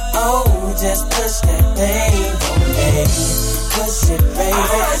 Oh, just push that thing, baby. Push it, baby. I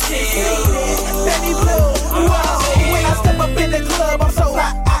wanna see you, Baby Blue. Whoa, when I step up in the club, I'm so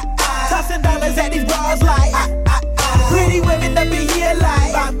hot. Tossing dollars at these bras like pretty women that be here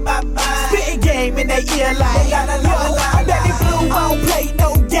like spitting game in their ear like yo, Baby Blue won't play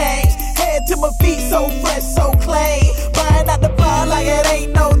no games. Head to my feet so fresh, so clean. Buying out the bar like it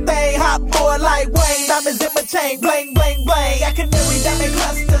ain't no thing. Hot boy like Wayne, diamonds in my chain, bling, bling, bling. I can never diamond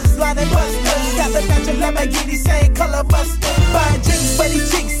clusters, blinding busters. Got the matching Lamborghini, same color mustard. Buying drinks for these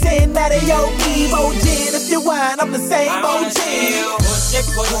chicks in that AOE. OG, if you whine, I'm the same OG. push it,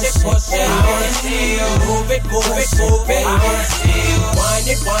 push it, push it. I wanna see you move it, move it, move it. I wanna see you wind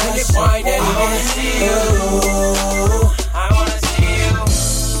it, wind it, wind it. I wanna see you. I wanna see you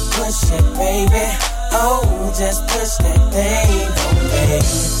push it, baby. Oh, just push that thing, baby.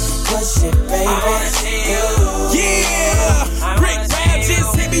 Push it, baby. I wanna see you. Yeah, Brick Rap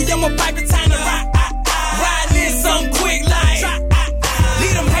just hit me. I'm a pipe time to ride. Riding in some quick light.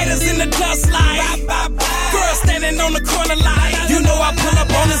 Leave them haters in the dust like. Girl standing on the corner like. You know I pull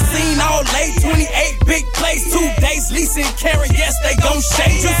up on the scene all late. 28 big place, 2 days leasing carry. Yes, they gon'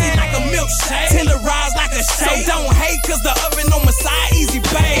 shake. Juicy like a milkshake, tenderized like a shake. So don't hate, cause the oven on my side, easy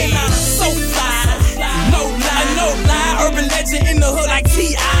babe. So fly, no lie, no lie. Urban legend in the hood like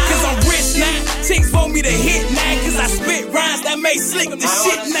T.I. Cause I'm rich now. Chicks want me to hit now. Cause I spit rhymes that make slick the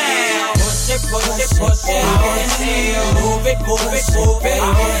shit now. Push it, push it, push it. I wanna see you move it, move it, move it. I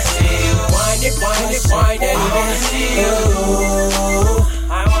wanna see you wind it, wind it, wind it. I wanna see you.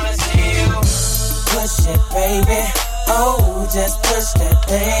 I wanna see you push it, baby. Oh, just push that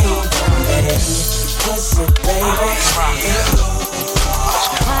thing, baby. Push it, baby.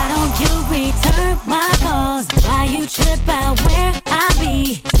 Why don't you return my calls? Why you trip out where I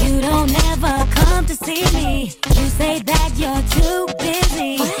be? You don't ever come to see me. You say that you're too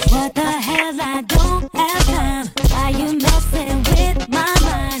busy. What the hell, I don't have time. Why you messing with my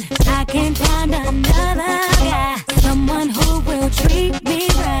mind? I can find another guy, someone who will treat me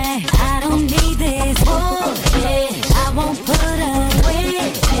right. I don't need this bullshit. I won't put up with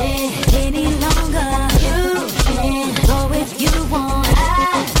it any longer. You can go if you want. I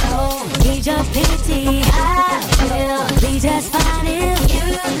don't need your pity. I will be just fine if you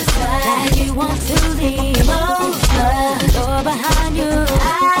decide that you want to leave. Close the door behind you.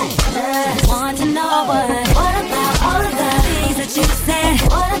 I just want to know what about all of the things that you said?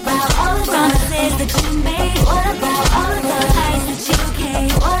 What about all of the promises that you made? What about all of the lies that you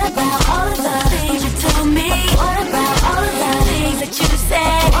gave? What about all of the things you told me? What about all of the things that you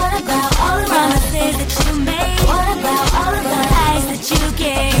said? What about all of the promises that you made? What about all of the lies that you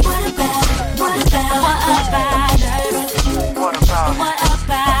gave? What about us? What about us? What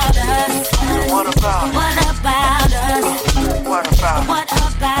about us? What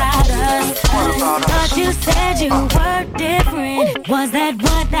about us? Thought you said you were different. Was that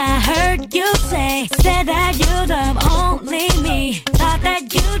what I heard you say? Said that you love only me. Thought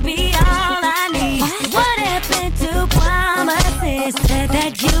that you'd be all I need. What happened to promises? Said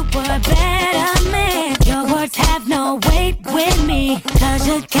that you were a better man. Your words have no weight with me, cause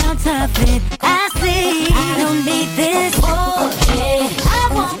you're counterfeit. I see. I don't need this bullshit. I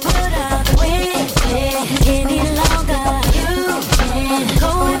won't put up with it any longer. You can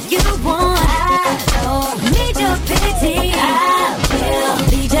go if you want. I don't need your pity. I will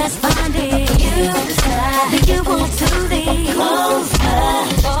be just fine if you decide that you want to leave. Close the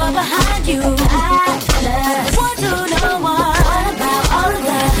door behind you. I just want to know what about all of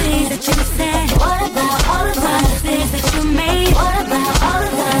the things that you said? What about all of the promises that you made? What about all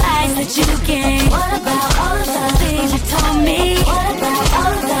of the lies that you gave? What about all of the things you told me? What about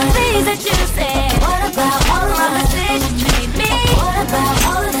all of the things that you said? What about all of the promises you made me? What about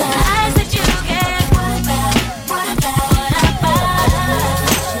all of the lies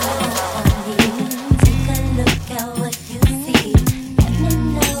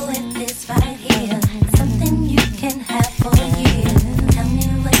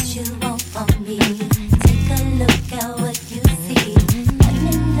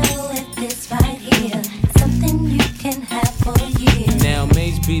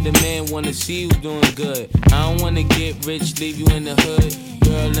see you doing good. I don't wanna get rich, leave you in the hood.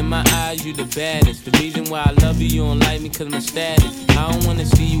 Girl, in my eyes, you the baddest. The reason why I love you, you don't like me cause my status. I don't wanna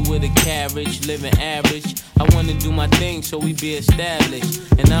see you with a carriage, living average. I wanna do my thing so we be established.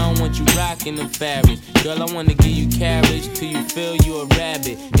 And I don't want you rocking them fabrics. Girl, I wanna give you carriage till you feel you a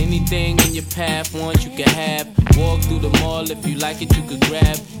rabbit. Anything in your path, want you can have. Walk through the mall, if you like it, you could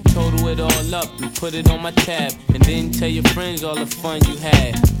grab. Total it all up and put it on my tab. And then tell your friends all the fun you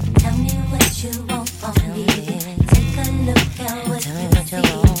had. Tell me what you want from me. Take a look at what you see.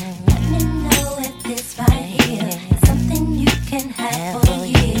 Let me know if this right here is something you can have for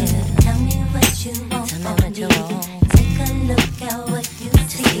you. Tell me what you want from me. Take a look at what you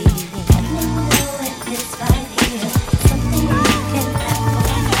see. Let me know if this right here is something you can have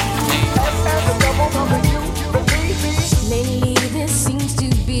for you. Lately there seems to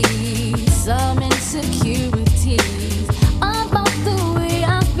be some insecurities about the way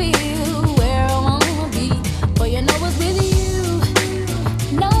I feel, where I wanna be. But you know what's with you?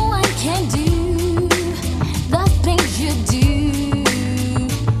 No one can do the things you do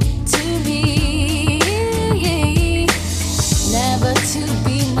to me. Never to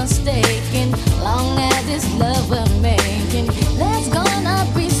be mistaken, long as this love we're making. There's gonna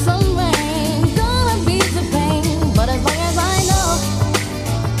be some rain, gonna be the pain. But as long as I know,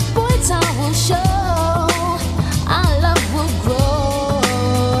 boy, time will show. Our love will grow.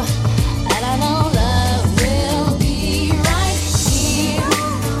 And I know love will be right here.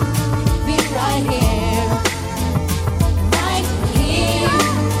 Be right here. Right here.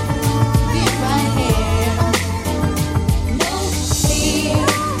 Be right here. No fear.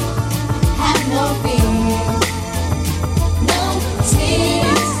 Have no fear. No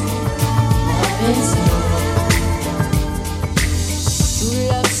tears. Love is true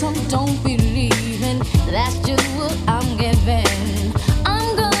love, some don't believe in. That's just what I'm giving.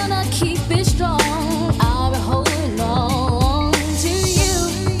 I'm gonna keep it strong. I'll be holding on to you.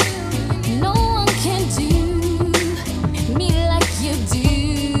 No one can do me like you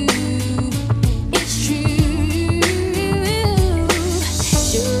do. It's true.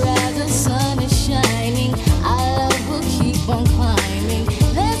 Sure as the sun is shining, our love will keep on climbing.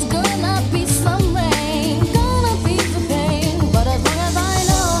 There's gonna be some rain, gonna be the pain. But as long as I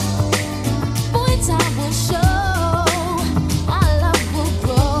know, boy, time will show. Our love will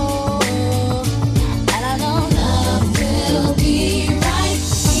grow. And I know love will be right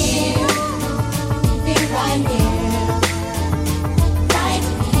here. Be right here. Right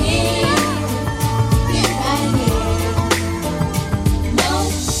here. Be right here. No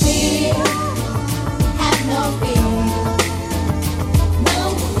fear. Have no fear. No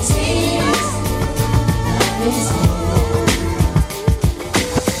tears. Love is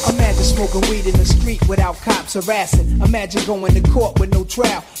Imagine smoking weed in the street without cops harassing. Imagine going to court with no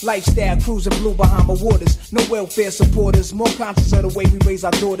trial. Lifestyle cruising blue Bahama waters. No welfare supporters. More conscious of the way we raise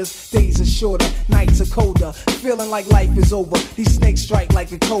our daughters. Days are shorter, nights are colder. Feeling like life is over. These snakes strike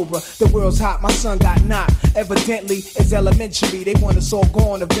like a cobra. The world's hot, my son got knocked. Evidently, it's elementary. They want us all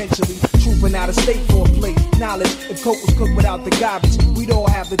gone eventually. Trooping out of state for a plate. Knowledge, if coke was cooked without the garbage, we'd all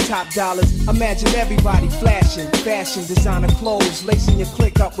have the top dollars. Imagine everybody flashing. Fashion, designer clothes. Lacing your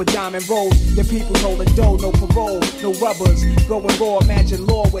click up with diamond rolls. Your people holding dough, no parole, no rubbers. Going raw, imagine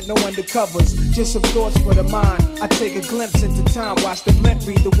law with no undercovers. Just some thoughts for the mind. I take a glimpse into time, watch the blimp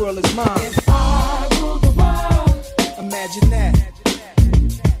read, the world is mine. If I rule the world, Imagine that.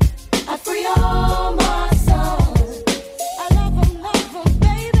 I free all my sons. I love them,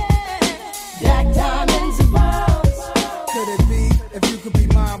 baby. Black diamonds and pearls. Could it be, if you could be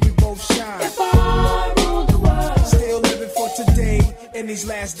mine, we both shine. If I rule the world, Still living for today, in these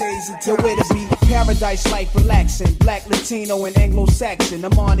last days of time. Where to be, paradise life relaxing. Black, Latino, and Anglo-Saxon.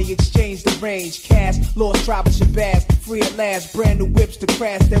 I'm on the exchange, the range. Cash, lost tribe of Shabazz. Free at last, brand new whips to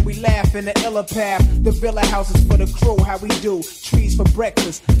crash. Then we laugh in the illa path. The villa houses for the crew, how we do. Trees for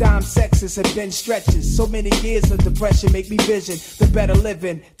breakfast, dime sexes have been stretches. So many years of depression make me vision the better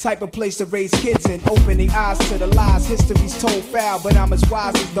living. Type of place to raise kids in. Opening eyes to the lies, history's told foul. But I'm as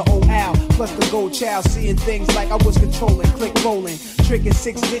wise as the old owl. Plus the gold child, seeing things like I was controlling. Click rolling, tricking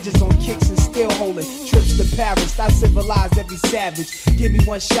 6 digits on kicks and still holding. Trips to Paris, I civilized every savage. Give me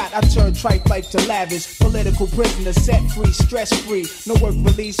one shot, I turn tripe life to lavish. Political prisoner, set free, stress free. No work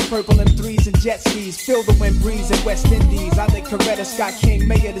release, purple M3s and jet skis. Feel the wind breeze in West Indies. I think Coretta Scott King,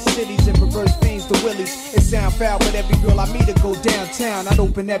 mayor of the cities, and reverse veins to Willies. It sound foul, but every girl I meet to go downtown. I'd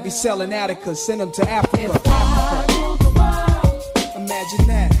open every cell in Attica, send them to Africa. Imagine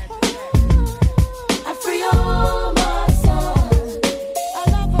that. I free all my sons. I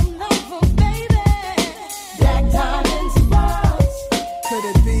love them, baby. Black diamonds and pearls. Could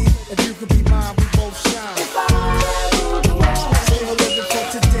it be, if you could be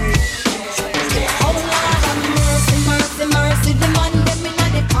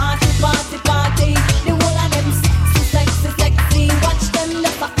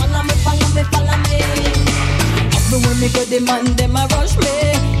rush me.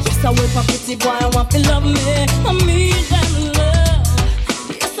 Yes, I wait for pretty boy, I want to love me. I need them love.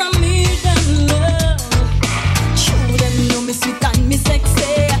 Yes, I need them love. True, them know me sweet and me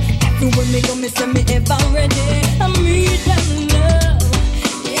sexy. Everywhere me go, me say me ever ready. I need them love.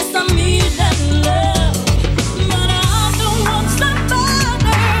 Yes, I need them love. But I don't want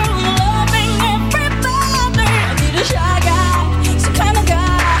somebody loving everybody. I need a shy guy, some kind of guy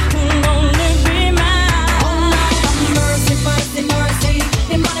who'll only be mine. Oh, mercy, mercy, mercy.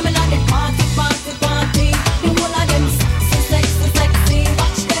 The money me like the party, party, party. The whole of them sexy, sexy, sexy.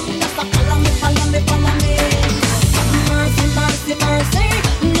 Watch them just a follow me, follow me, follow me. Mercy, mercy, mercy.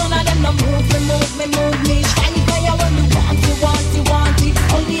 None of them no move me, move me, move me. Shine fire when you want, you want, you want it.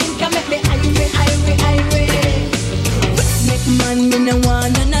 Only him can make me irate, irate, irate. Make man, me no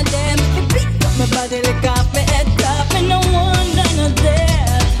want none of them. Me pick up my body, lick off my head top. Me no want none of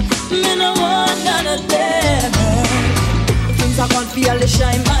them. Me no want none of them. Things I can't feel the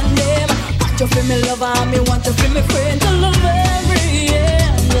shine man them. Want you feel me lover, me want you feel me friend. Till the very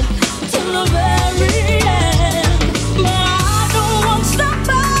end, till the very end. But I don't want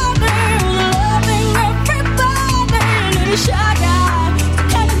somebody loving everybody. Need a shy guy, the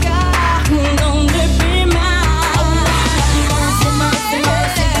kind of guy who'll only be mine. Mercy, mercy,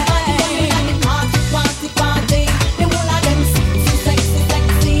 mercy. The party, party, party. The whole of them sexy, sexy,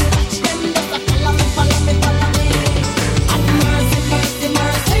 sexy. Watch them just a follow me, follow me, follow me. And mercy, mercy,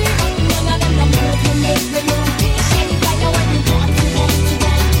 mercy. None of them no move me, move me, move me. Shine fire when you want, you want, you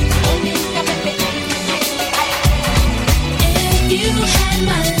want it. Only you can make me If you had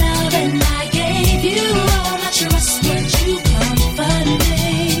my love and I gave you all my trust, would you comfort me?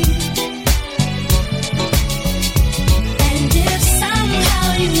 And if somehow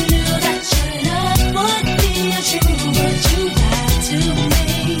you knew that your love would be untrue, would you lie to me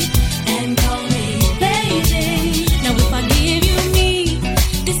and call me baby? Now if I give you me,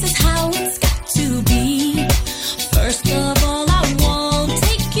 this is how it's got to be. First of all, I won't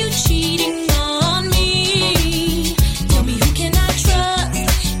take you cheating on me. Tell me who can I trust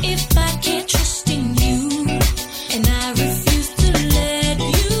if I can't trust in you? And I refuse to let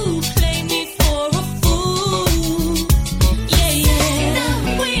you play me for a fool. Yeah, yeah.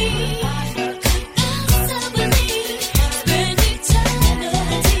 We could possibly spend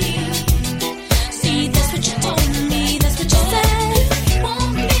eternity. See, that's what you told me, that's what you said.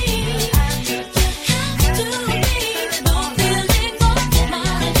 Want me? You have to be fulfilling all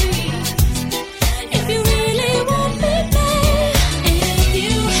my dreams. If you really want me, babe. If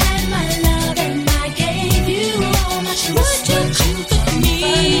you had my love and I gave you all my trust, would you comfort me?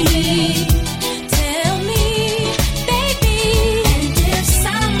 Tell me, baby. And if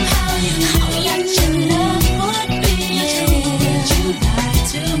somehow you knew that your love would be untrue, would you lie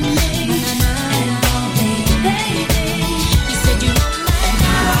to me and call me baby? You said you want my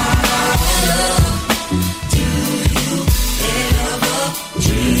love. Do you ever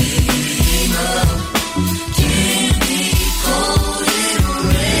dream of candy coated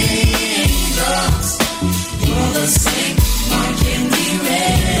raindrops? You're the same, why can't we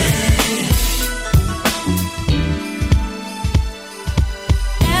red?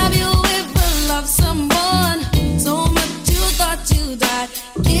 Have you ever loved someone so much you thought you died,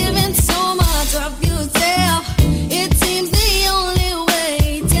 giving so much of yourself? It seems the only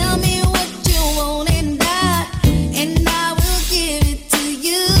way. Tell me what you want and I will give it to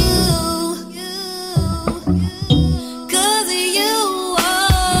you. 'Cause you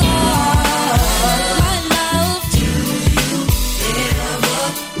are my love. Do you ever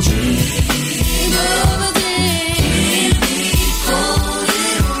dream of a candy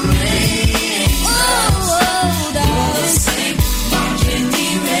coated rain? Oh, darling, same, why can't we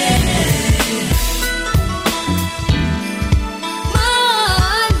red?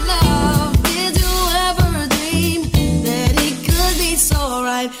 My love, did you ever dream that it could be so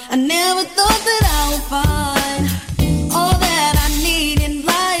right? I never thought that I would find all that I need in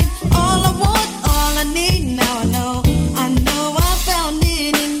life. All I want, all I need. Now I know I found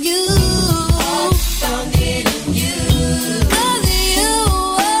it in you. Found it in you. 'Cause you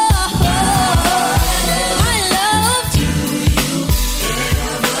are my love. Do you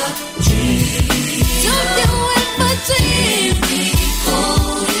ever dream? Don't you ever dream?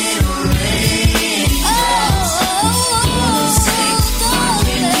 Coated rain. Oh,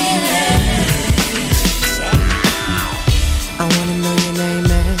 I wanna know your name,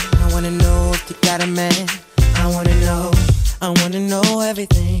 man. I wanna know if you got a man. I wanna know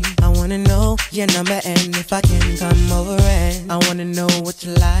everything. I wanna know your number and if I can come over and I wanna know what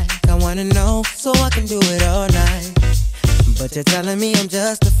you like. I wanna know so I can do it all night. But you're telling me I'm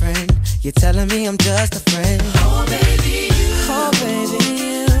just a friend. You're telling me I'm just a friend. Oh baby, you. Oh baby,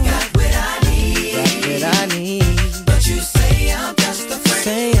 you got what I need. Got what I need. But you say I'm just a friend.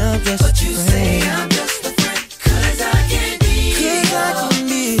 Say I'm just but a you friend. Say I'm just a friend. 'Cause I can be your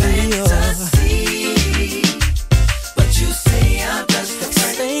fantasy. But you say I'm just a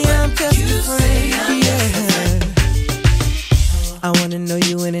friend. Say I'm just a friend. Yeah. I wanna know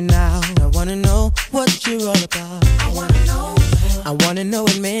you in and out. I wanna know what you're all about. I wanna know. I wanna know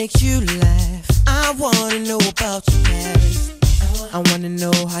what makes you laugh. I wanna know about your past. I wanna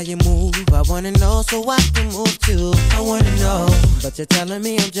know how you move. I wanna know so I can move too. I wanna know, but you're telling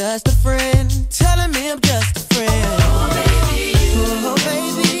me I'm just a friend. Telling me I'm just a friend. Oh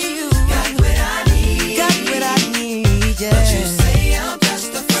baby, you got what I need. Got what I need, yeah. But you say I'm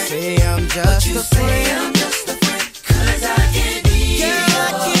just a friend. Say I'm just a friend. Say I'm just a friend. 'Cause I can be girl,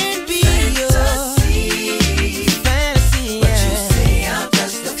 I can be fantasy. Fantasy, yeah. But you say I'm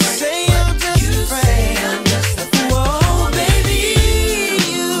just a friend. Say I'm just a friend. I'm just a friend. Whoa, baby,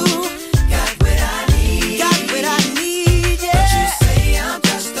 you got what I need. Got what I need, yeah. But you say I'm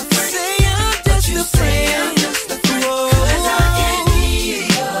just a friend. Say I'm just a friend. Whoa, 'cause I can be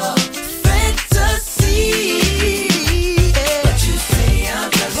your fantasy, yeah. But you say I'm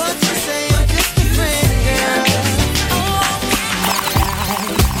just a friend, girl.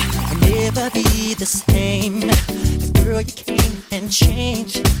 I'll never be the same. Girl, you came and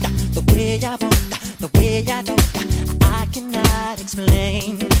changed the way I walk, the way I talk. I cannot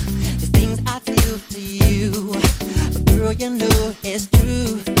explain the things I feel to you. But girl, you know it's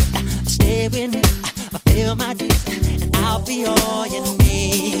true. Stay with me, I feel my dreams, and I'll be all you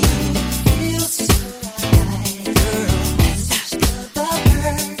need. Feels so right, girl. It's just the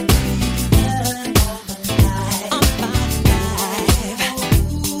perfect feeling of my life. Of my life.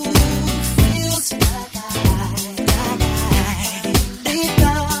 Ooh, feels like deep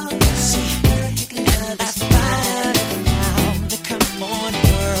down, see perfectly that's fine and now. Come on,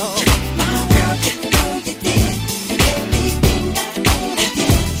 girl. My world, you know you did everything that I wanna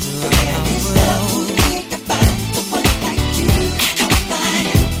did. There's love we think about the one like you. Come find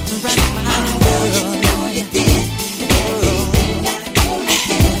my world, you know you did everything that I wanna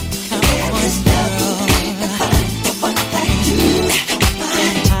did. There's love we think about the one like you. Come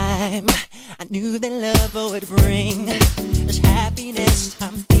find time. I knew that love would bring this happiness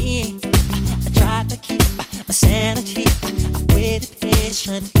I'm being. I tried to keep my sanity. I waited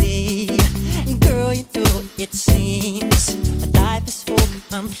patiently. Girl, you know it seems my life is so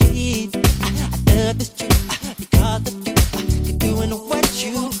complete. I love this truth because of you. You're doing what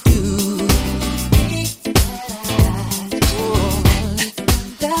you do.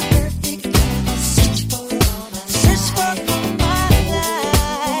 The perfect love I search for all my life. Search for all my life.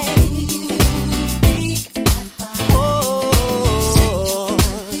 Oh,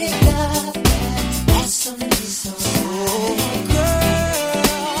 love that's something so girl.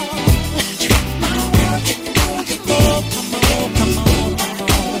 My world, you know you did. Come on, come on, come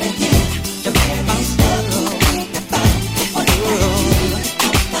on. The very best love we about the one like you.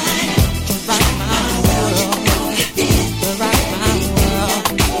 Come find to rock my world. To rock my world.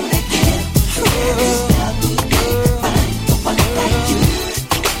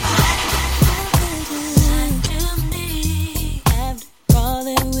 After all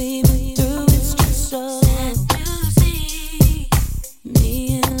that we've been through, it's just so sad to see me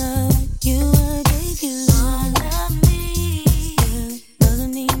in love with you again. You all of me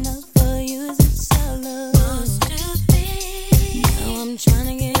doesn't need enough for you. Is this our love? Supposed to be. Now I'm trying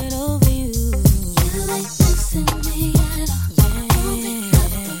to get over you. You ain't fixing me at all.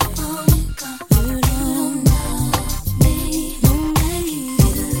 You don't know me. You make it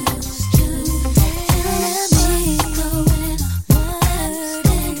used to. Tell me going on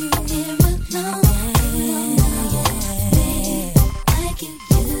and you hear it now. Like you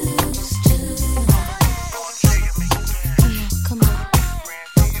used to. Come on, come on.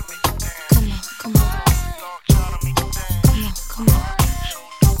 Come on, come on. Come on, come on.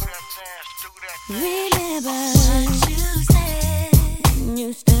 Remember what you said when you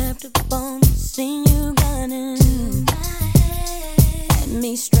stepped up on the scene. You got in had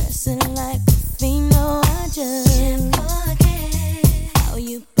me stressing like a fiend. No, I just can't forget how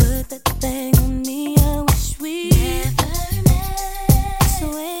you put that thing on me. I wish we never met.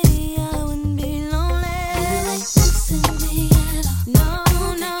 Swear I wouldn't be lonely. You ain't fixing me at all. No,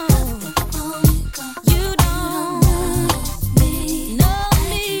 no. You don't know me. Know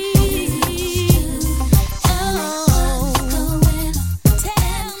me. Oh,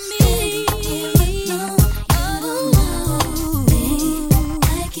 tell me.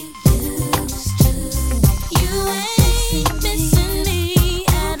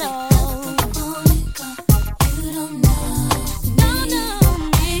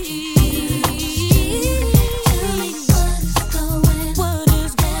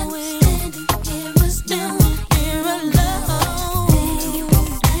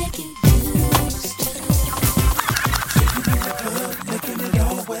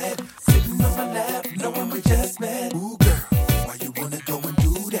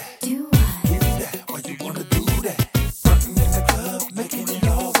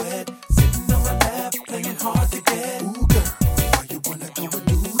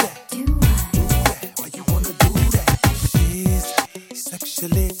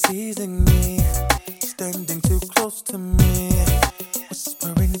 Sexually teasing me, standing too close to me,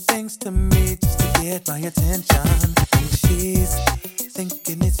 whispering things to me just to get my attention. And she's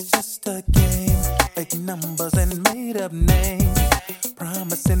thinking it's just a game, fake numbers and made up names,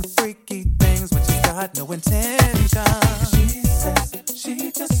 promising freaky things when she's got no intention. She says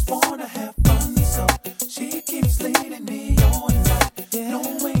she just wanna have fun, so she keeps leading me on night,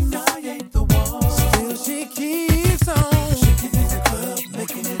 knowing I ain't the one. Still she keeps on shaking in the club,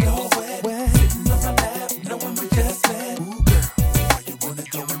 making it all wet, sitting on my lap, knowing we just met. Ooh girl, why you wanna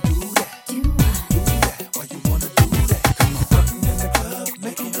go and do that? Do that, why you wanna do that? Come on, rocking in the club,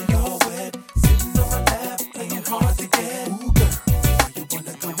 making it all wet, sitting on my lap, playing hard to get. Ooh girl, why you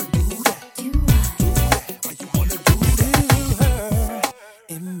wanna go and do that? Do that, why you wanna do that? To her,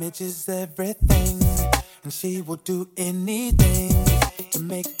 image is everything, and she will do anything to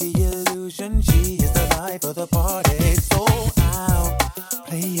make the illusion she is the life of the party. So I'll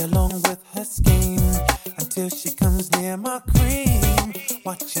play along with her scheme until she comes near my cream,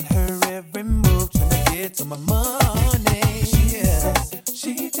 watching her every move, trying to get to my money. She says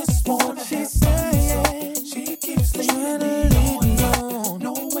she just wanna have fun, so she keeps leading me on,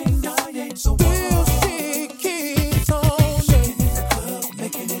 knowing I ain't so still she keeps on shaking in the club,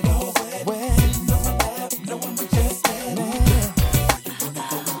 making it all wet, sitting on my lap, knowing we just met. Why you wanna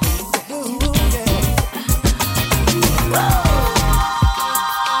go and do that? Ooh, yeah.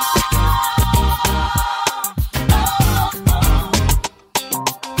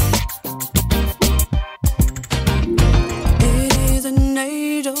 It is an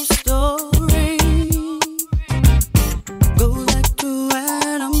age-old story. Goes back to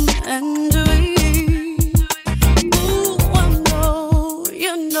Adam and Eve. Ooh, I know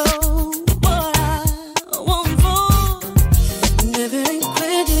you know what I want for. And if it ain't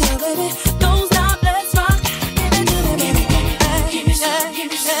clear to you, baby, don't stop, let's rock. Give it to me, baby. Give me some, give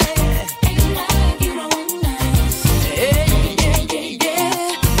me some. Ain't like you don't know. Yeah, yeah, yeah,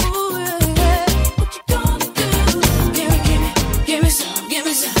 yeah. Ooh, yeah. What you gonna do? Give me some, give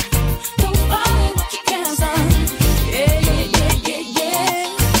me some. Don't fight what you can, son. Yeah, yeah, yeah, yeah, yeah.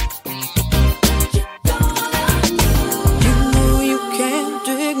 You gonna do? You know you can't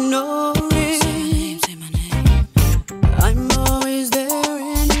ignore it. Say my name. I'm always there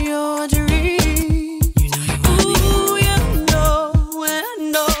in your dreams. You know you want me. Ooh, you know and I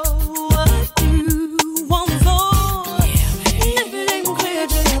know what you want for. And if it ain't clear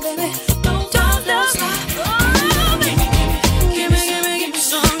to you, baby, don't stop, let's rock. Oh, baby, give me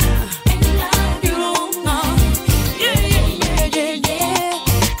some. You don't know. Yeah, yeah, yeah, yeah,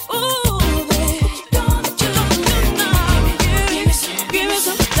 yeah. Ooh, baby, you know. Give me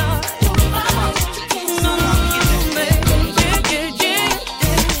some, darling. No, baby, yeah, yeah, yeah.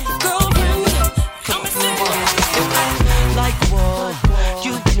 Girlfriend, come and say Like what?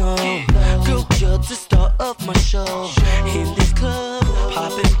 You know, girl, you're the star of my show. In this club,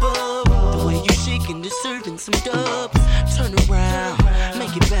 popping bub, the way you shaking, deserving some dubs. Turn around,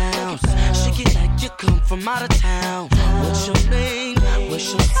 make it bounce. Shake it like you come from out of town. What's your name?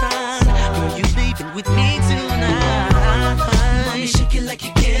 What's your sign? Girl, you leaving with me tonight. Mommy, shake it like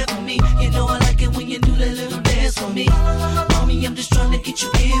you care for me. You know I like it when you do that little dance for me. Mommy, I'm just trying to get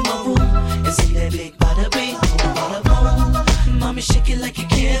you in my room and see that big bada bing, bada boom. Mommy, shake it like you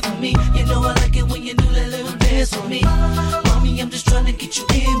care for me. You know I like it when you do that little dance for me. Mommy, I'm just trying to get you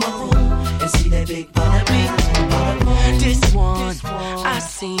in my room and see that big bada bing, bada boom. This one I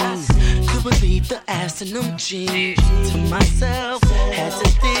seen, could believe the ass in them jeans. To myself, had to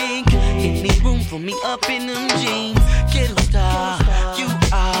think, any room for me up in them jeans. Ghetto star, you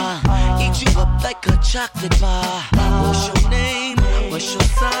are, eat you up like a chocolate bar. What's your name? What's your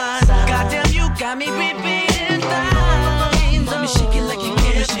size? Goddamn, you got me repeating lines. Mommy, shake it like you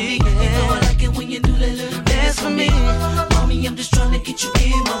care for me. You know I like it when you do that little dance for me. Mommy, I'm just trying to get you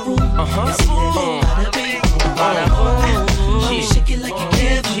in my room and see that big bada boom. Mommy, shake it like you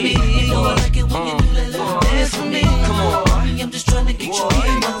care for me. You know I like it when you do that little dance for me. Come on, mommy, I'm just trying to get you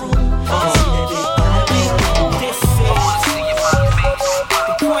in my room and see that big bada bing. This is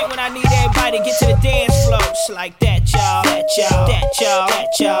the point when I need everybody to get to the dance floor. Just like that, y'all. That y'all. That y'all.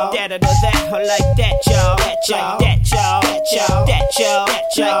 That y'all. That or that. Or like that, y'all. That y'all. That y'all. That y'all. That y'all.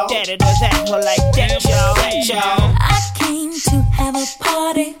 That y'all. That or that. Or like that, y'all. That y'all. I came to have a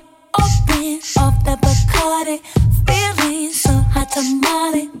party, open off the Bacardi, feeling so hot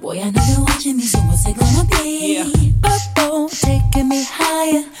tamale. Boy, I know you're watching me, so what's it gonna be? Yeah. Purple taking me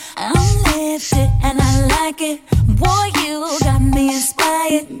higher. I'm lifted and I like it. Boy, you got me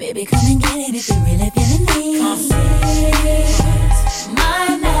inspired. Baby, come and get it if you're really feeling me. It's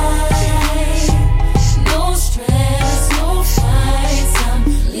my night, no stress, no fights. I'm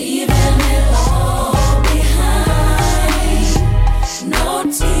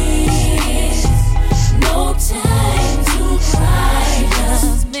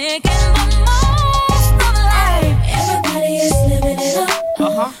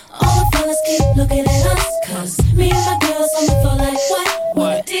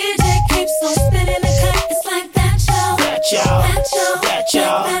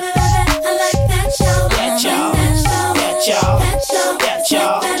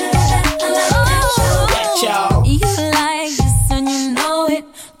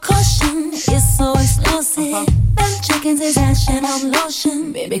is action on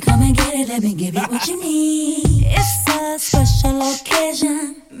lotion. Baby, come and get it, let me give you what you need. It's a special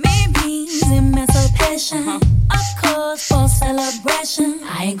occasion. Me means emancipation. A cause for celebration.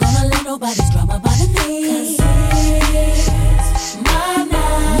 I ain't gonna let nobody's drama bother me. 'Cause it's my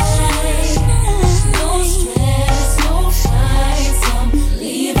night. No stress, no fights. I'm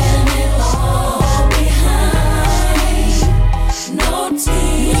leaving it all behind. No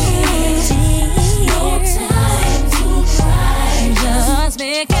tears, no time to cry. Just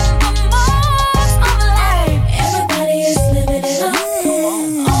making the most of life. Everybody is living it up.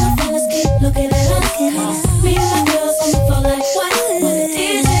 All the fellas keep looking at us. 'Cause me and my girls on the floor like what? When the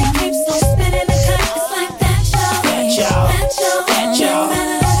DJ keeps on spinning the cut, it's like that y'all, that y'all, that y'all, that y'all.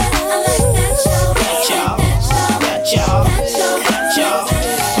 I like that y'all, that y'all, that y'all, that y'all, that y'all, that y'all.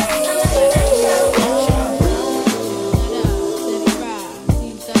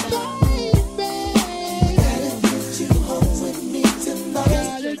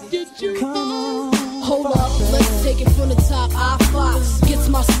 Hold up, let's take it from the top. I-Fox gets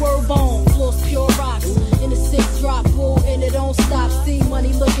my swerve on, floors pure rocks. In the 6 drop, bull, and it don't stop. See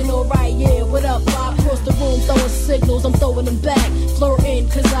money looking alright, yeah. What up, Bob? Across the room, throwing signals, I'm throwing them back. Flirting,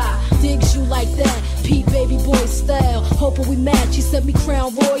 cause I digs you like that. Pete baby boy style, hoping we match. You sent me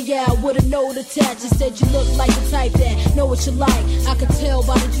Crown Royale with a note attached. You said you look like the type that know what you like. I could tell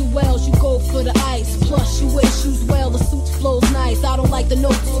by the jewels, you go for the ice. Plus you wear shoes well, the suit flows nice. I don't like the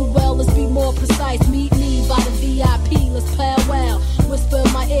notes too well, let's be more precise. Meet me by the VIP, let's powwow. Whisper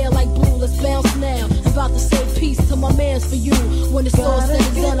in my ear like boo, let's bounce now. I'm about to say peace to my mans for you. When it's all said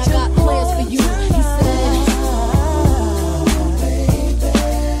and done, I got plans for you. He said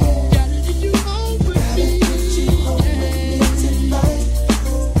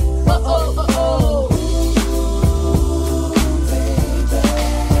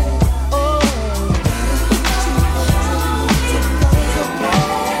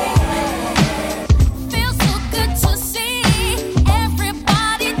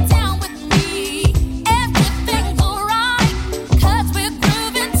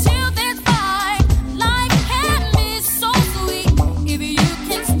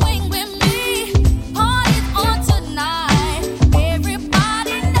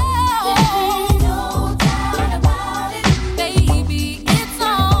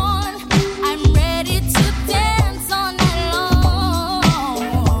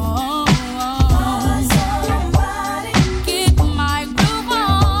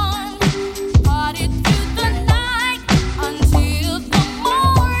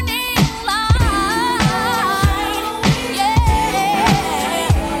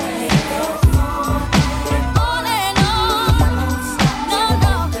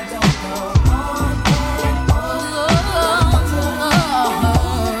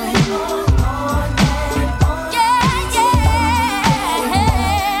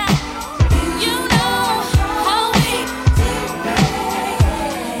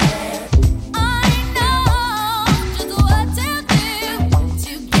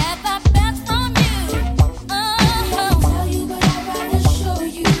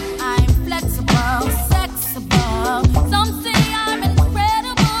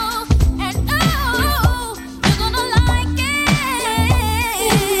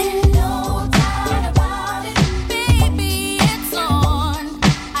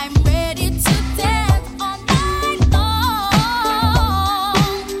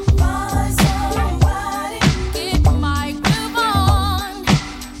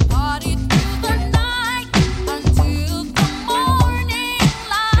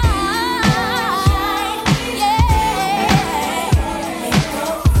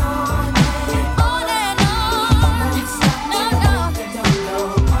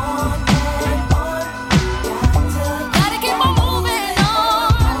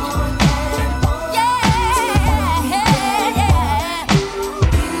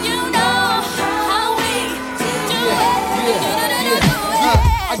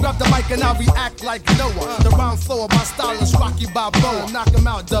and I react like Noah. The rhyme flow of my style is Rocky Balboa. Knock him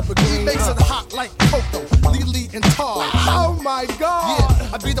out, double green. Makes it hot like Coco, Lily and Tar. Oh my God!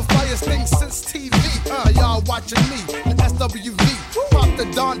 Yeah, I be the flyest thing since TV. Y'all watching me, the SWV. Pop the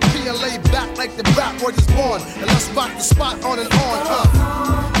Don P and lay back like the rap word is born. And let's rock the spot on and on.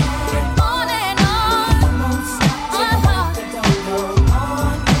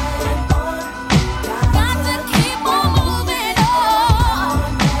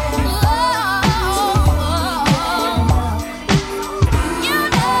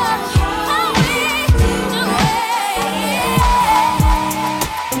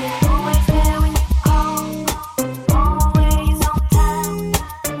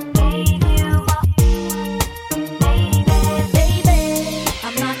 Baby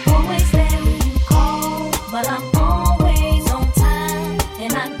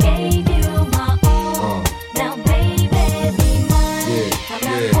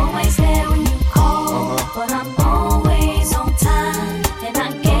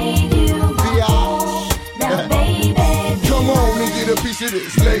shit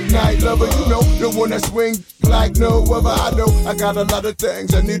is late night lover, you know, the one that swing like no other. I know I got a lot of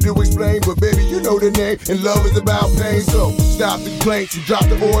things I need to explain, but baby, you know the name, and love is about pain. So stop the complaints and drop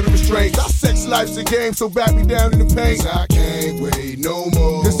the order of restraints. Our sex life's a game, so back me down in the paint. I can't wait no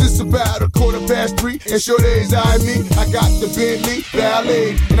more. Cause it's about 3:15, and sure days I me. I got the Bentley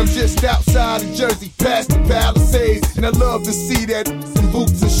Ballet, and I'm just outside of Jersey, past the Palisades. And I love to see that in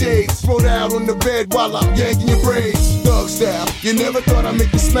boots and shades, thrown out on the bed while I'm yanking your braids. Thug style, you never thought I'd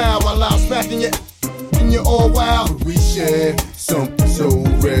make you smile while I'm smacking you. And you're all wild. We share something so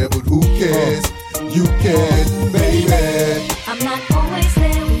rare, but who cares? You can, baby. I'm not always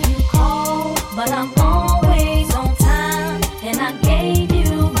there when you call, but I'm always on time. And I gave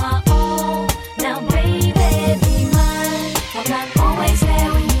you my all. Now, baby, be mine. I'm not always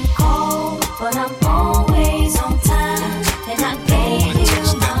there when you call, but I'm always on time. And I gave you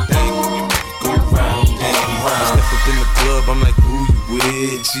my all. Now, baby. Step up in the club, I'm like, who you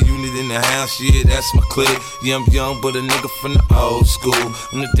with? She unit in the house, yeah, that's my clique. Yeah, I'm young, but a nigga from the old school.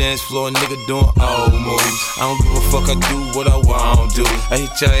 On the dance floor, a nigga doing old moves. I don't give a fuck, I do what I want to. I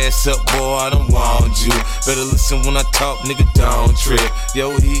hit your ass up, boy, I don't want you. Better listen when I talk, nigga, don't trip. Yo,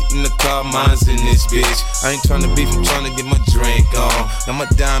 heat in the car, mine's in this bitch. I ain't tryna beef, I'm tryna get my drink on. Now my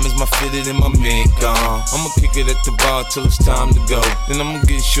diamonds, my fitted, and my mink on. I'ma kick it at the bar till it's time to go. Then I'ma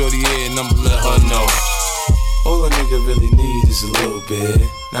get shorty here and I'ma let her know. All a nigga really need is a little bit.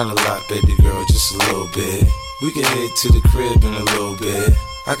 Not a lot, baby girl, just a little bit. We can head to the crib in a little bit.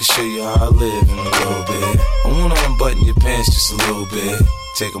 I can show you how I live in a little bit. I wanna unbutton your pants just a little bit.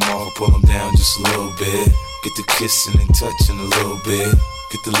 Take them off, pull them down just a little bit. Get the kissing and touching a little bit.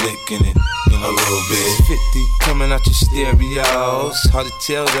 Get the licking it in a little bit. 50 coming out your stereos. Hard to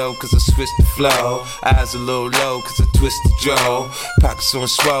tell though, cause I switched the flow. Eyes a little low, cause I twist the jaw. Pockets on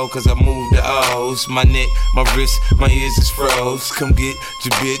swole, cause I move the O's. My neck, my wrist, my ears is froze. Come get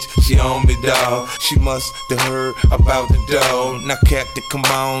your bitch, she on me, dawg. She must have heard about the dough. Now Captain, come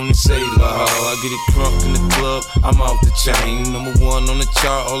on and say la ho. I get it crunk in the club, I'm off the chain. Number one on the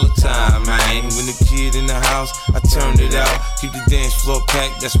chart all the time, man. When the kid in the house, I turned it out. Keep the dance floor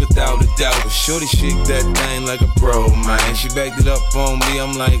packed, that's without a doubt. But shorty shake that thing like a pro, man. She backed it up on me,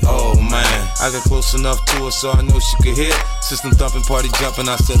 I'm like, oh man. I got close enough to her so I know she could hear. System thumping, party jumping,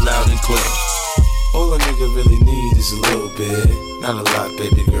 I said loud and clear. All a nigga really need is a little bit. Not a lot,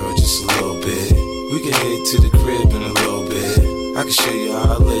 baby girl, just a little bit. We can head to the crib in a little bit. I can show you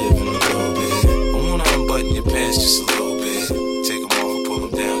how I live in a little bit. I wanna unbutton your pants just a little bit. Take them off, pull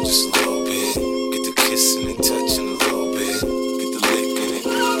them down just a little bit. Get the kissing and touching a little bit. Get the licking it.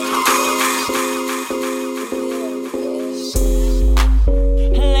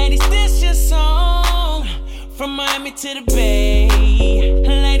 Ladies, this your song. From Miami to the Bay.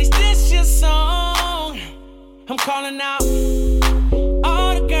 Ladies, this your song. I'm calling out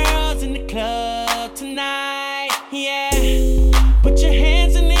all the girls in the club tonight. Yeah. Put your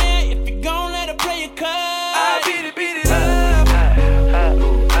hands in the air if you're gon' let her play your card. I beat it up.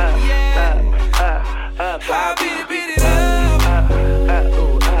 Yeah. I beat it up.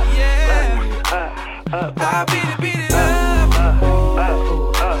 Yeah. I beat it up.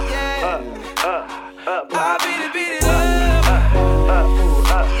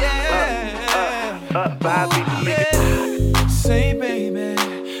 Say, baby,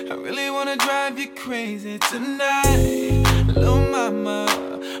 I really wanna drive you crazy tonight. Little mama,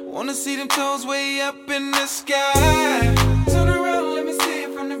 wanna see them toes way up in the sky. Turn around, let me see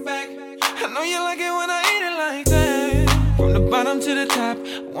it from the back. I know you like it when I eat it like that. From the bottom to the top,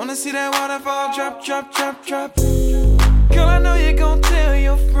 wanna see that waterfall drop, drop, drop, drop. Girl, I know you're gon' tell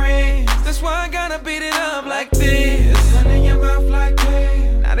your friends. That's why I gotta beat it up like this. Run in your mouth like that.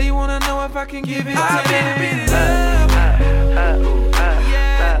 Now they wanna know if I can give it to them. I beat it up.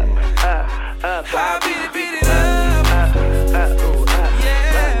 Yeah. I beat it up. Yeah.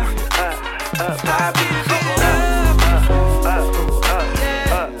 I beat it up.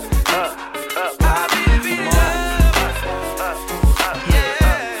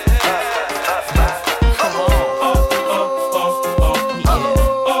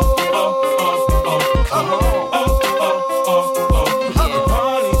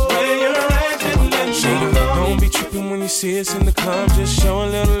 See us in the club, just show a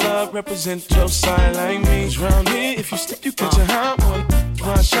little love, represent your side like me. Round here, if you slip, you catch a hot one.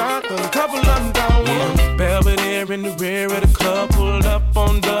 One shot, a couple of them down one. Belvedere in the rear of the club, pulled up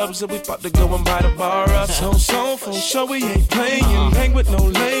on dubs, and we about to go and buy the bar up. So for sure we ain't playing, hang with no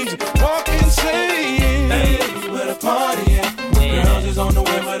lames, walk insane. Hey, where the party at? Girls is on the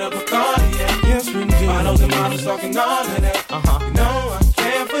way with a Bacardi at. Yes, we do. Bottles and models talking all of that. You know I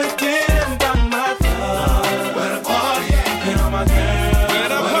can't forget about my love. Where the party at? And all my girls.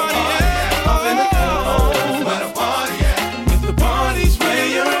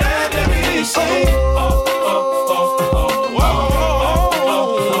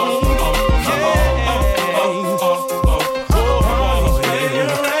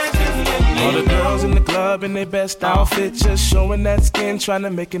 best outfit, just showing that skin, trying to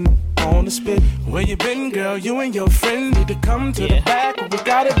make it on the spit. Where you been, girl? You and your friend need to come to the back. We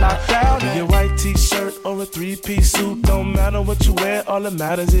got it locked down. In your white t-shirt or a three-piece suit, don't matter what you wear. All that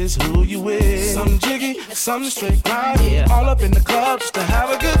matters is who you with. Some jiggy, some straight grind. All up in the club just to have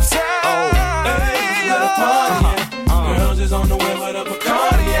a good time. Hey, where the party at? Girls is on the way where the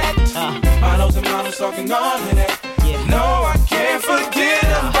Bacardi at. Models and models talking all of that. No, I can't forget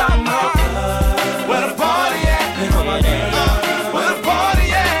about my love. Where the party at? Where the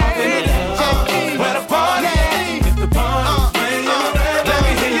party at? Where the party at? If the party's where you're at, let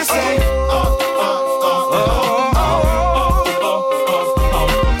me hear you say.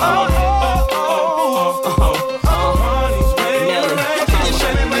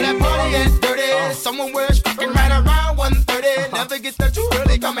 Someone wears fucking right around 1:30. Never get that you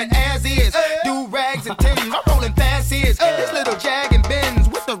really coming as is. Do rags and Timbs, I'm rolling fast his. This little Jag and Benz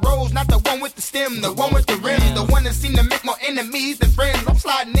with the rose, not the one with the stem, the one with the rims, the one that seem to make more enemies than friends. I'm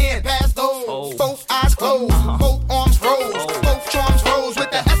sliding in past those. Both eyes closed, both arms rose, both charms rose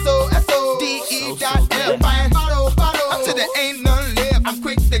with the SOSODE.F. Buying bottle. Up to the ain't none left. I'm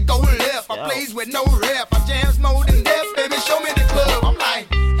quick to go left. I plays with no rep. I jams more than death, baby. Show me the club. I'm like,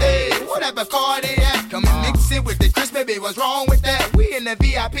 hey, whatever car they at. Come and mix it with the crisp, baby. What's wrong with that? We in the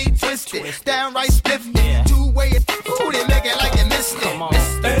VIP twisted, downright spiffed. Two-way, ooh, they make it like they missed it.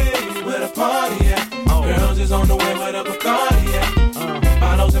 Hey, where the party at? Girls is on the way where the Bacardi at.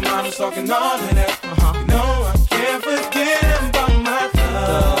 Models and models talking all of that. You know I can't forget about my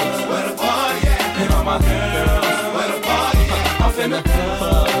love. Where the party at? And all my girls, where the party at? Off in the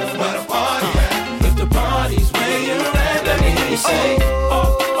club, where the party at? If the party's where you're at, let me hear you say,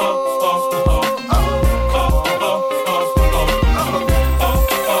 oh, oh, oh, oh, oh.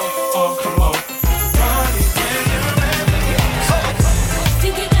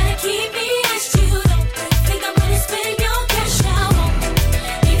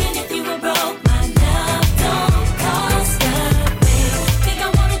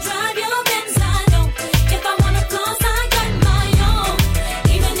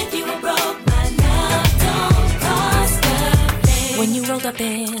 Up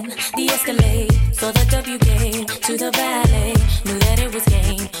in the Escalade, saw the W game to the valet, knew that it was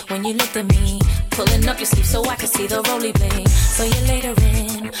game when you looked at me, pulling up your sleeve so I could see the roly blade. So you later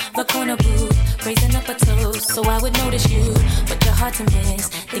in the corner booth, raising up a toast so I would notice you, but you're hard to miss,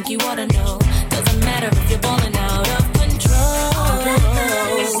 think you ought to know, doesn't matter if you're balling out of control. All that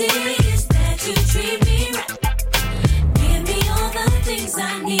matters is that you treat me right, give me all the things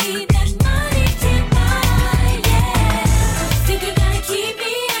I need that money can't buy, yeah. Think you gotta keep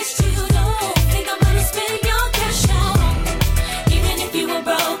me as you don't think I'm gonna spend your cash out. Even if you were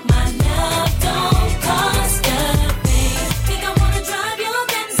broke, my love don't cost a thing. Think I wanna drive your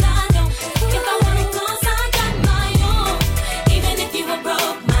Benz, I don't. If I wanna clothes, I got my own. Even if you were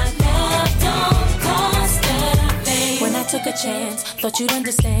broke, my love don't cost a thing. When I took a chance, thought you'd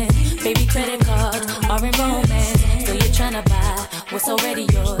understand. Baby, credit cards are in romance. So you're tryna buy what's already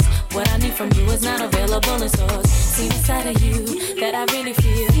yours. What I need from you is not available in stores. See the side of you that I really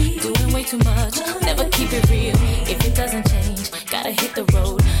feel. Doing way too much, never keep it real. If it doesn't change, gotta hit the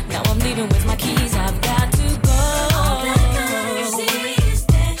road. Now I'm leaving with my keys, I've got to go. All that matters is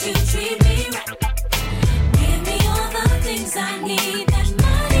that you treat me right. Give me all the things I need that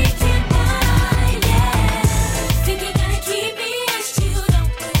money can't buy, yeah. Think you gotta keep me as you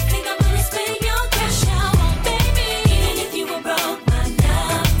don't. Think I'm gonna spend your cash out, baby. Even if you were broke, my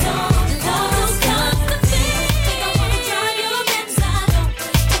love don't cost a thing. Think I wanna drive your Benz, I don't.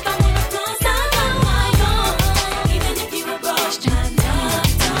 If I wanna clothes, I got my own. Even if you were broke, my love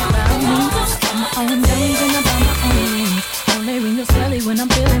don't cost a thing. I'm amazing about my own. Only ring your celly when I'm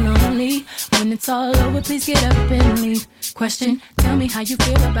feeling lonely. When it's all over, please get up and leave. Question, tell me how you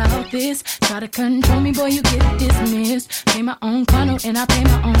feel about this. Try to control me, boy, you get dismissed. Pay my own condo and I pay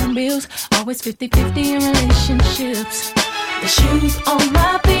my own bills. Always 50-50 in relationships. The shoes on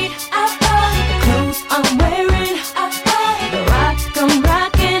my feet, I bought it. The clothes I'm wearing, I bought it. The rock I'm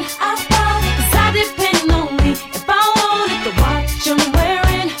rocking, I bought it. 'Cause I depend on me if I want it. The watch I'm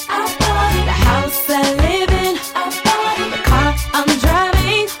wearing, I bought it. The house I live in, I bought it. The car I'm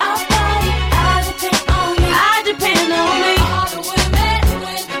driving, I bought it. I depend on you, I depend on me. All the women who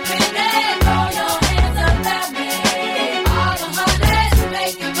independent, throw your hands up at me. All the honeys who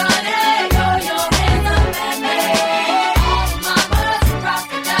making money, throw your hands up at me. All the mamas who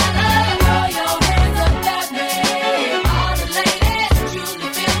rockin' dollar, throw your hands up at me. All the ladies who truly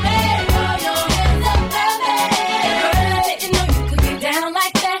feel me, throw your hands up at me. Girl, I didn't know you could get down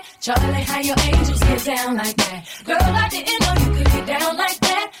like that. Charlie, how your angels get down like that. Girl, I didn't know you could get down like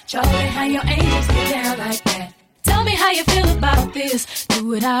that. Charlie, how your angels get down like that? Tell me how you feel about this.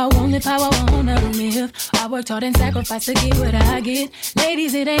 Do it how I want, live how I wanna live. I worked hard and sacrificed to get what I get.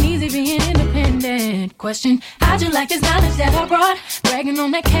 Ladies, it ain't easy being independent. Question, how'd you like this knowledge that I brought? Bragging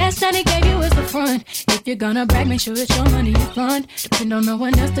on that cash that he gave you is the front. If you're gonna brag, make sure it's your money you fund. Depend on no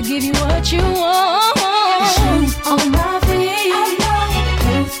one else to give you what you want. Shoes on my feet,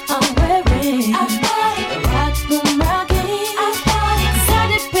 clothes I'm wearing, the watch I'm rocking, 'cause I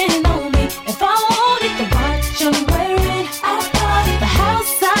depend on me. If I want it, the watch I'm wearing, the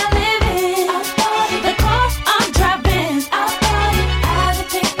house I live in, the car I'm driving, I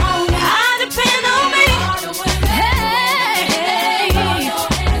depend on me. I depend on me. Hey,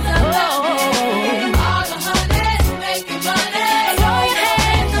 all the honey's making money. Throw your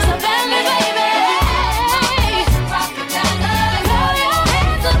hands to the family, baby. Rock the dollar. Throw your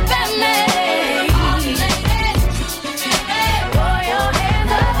hands up at me. All the ladies, throw your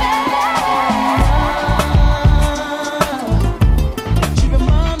hands up at She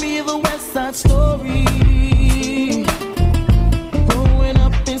remind me of a West Side Story. Growing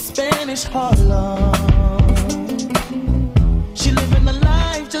up in Spanish Harlem. She living the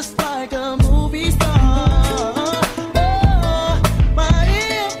life just like a movie star. Oh,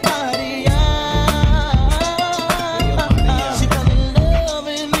 Maria, Maria. She fell in love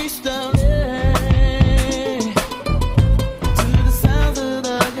in East LA to the sounds of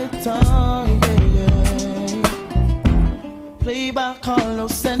the guitar, yeah, yeah. Played by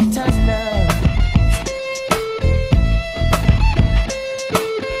Carlos Santana.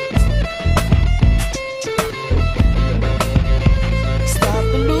 Stop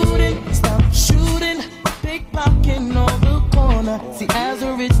the looting, stop shooting, pickpocketing on the corner. See, as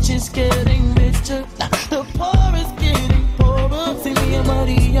the rich is getting richer, the poor is getting poorer. See me and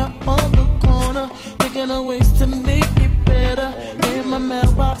Maria on the corner, thinking of ways to make it better. In my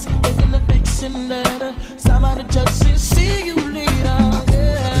mailbox is an eviction letter. Somebody just said, see you later.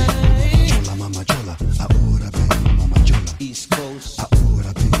 Yeah. Mama chola, ahora vengo, mama chola. East Coast.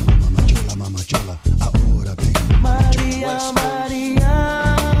 Ahora vengo, mama chola, mama chola. Ahora vengo, Maria, Maria.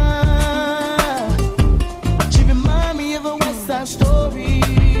 She remind me of a West Side Story.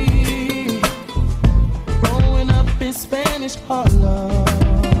 Growing up in Spanish Harlem.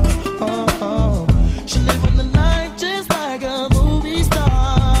 She living the life just like a movie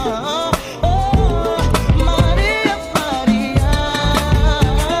star. Oh, Maria, Maria.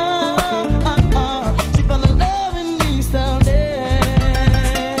 She fell in love in East LA.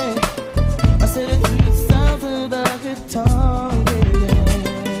 I said it to the sound of the guitar, yeah.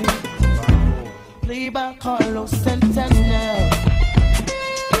 Played by Carlos Santana.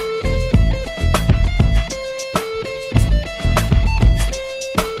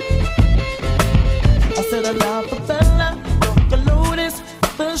 I said I love the fella, don't notice.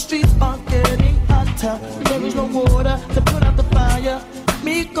 The streets are getting hotter. There is no water to put out the fire.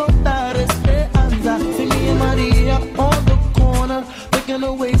 Mi contar esperanza. See me and Maria on the corner, thinking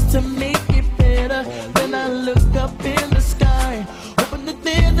of ways to make it better. Then I look up in the sky, hoping that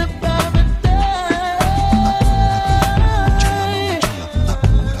there's a paradise.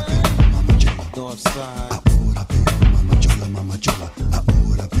 Northside. Ahora vengo, mama chola, mama chola.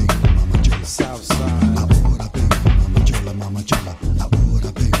 Ahora vengo, mama chola. Southside. Ahora vengo, mama chola, mama chola. Ahora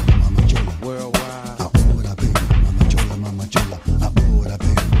vengo, mama chola. Worldwide. Ahora vengo, mama chola, mama chola. Ahora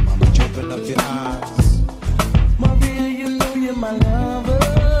vengo, mama chola. Open up your eyes. Maria, you know you're my lover.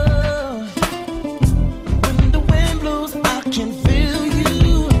 When the wind blows, I can feel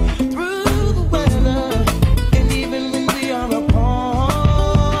you through the weather. And even when we are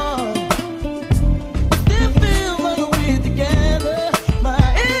apart, still feel like we're together.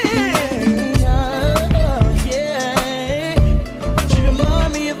 Maria, yeah. She remind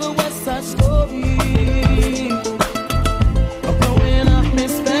me of a West Side Story. Of growing up in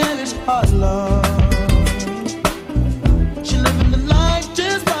Spanish Harlem. She living the life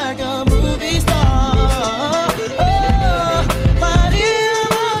just like a movie star. Oh, Maria,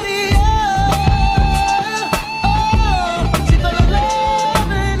 Maria. Oh, she fell in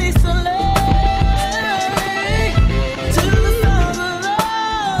love in East LA to the sound of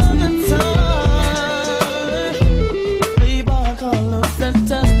the guitar. Played by Carlos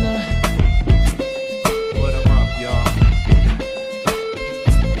Santana. Put 'em up, y'all.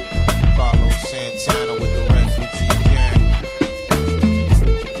 Carlos Santana with the refugee gang.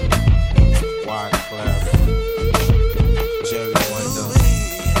 Wyclef, Jerry Wonder,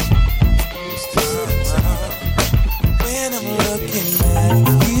 Mr. Santana. When I'm looking at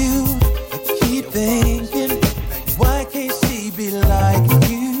you, I keep thinking, why can't she be like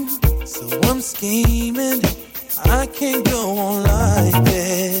you? So I'm scheming, I can't go on like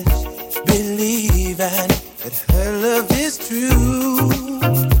this.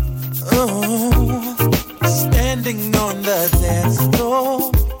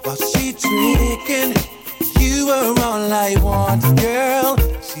 over all I want, girl.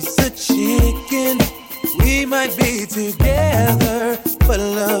 She's a chicken. We might be together, but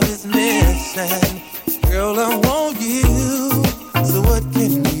love is missing. Girl, I want you. So what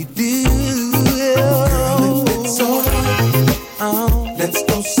can we do? Girl, if it's alright, let's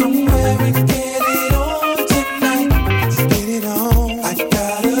go somewhere and get it on tonight. Let's get it on. I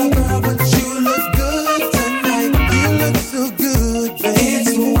got a girl, but you look good tonight. You look so good, baby.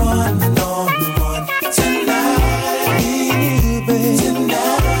 It's one-on-one tonight. You, baby.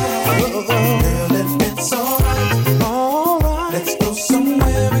 Tonight. Girl, if it's alright, let's go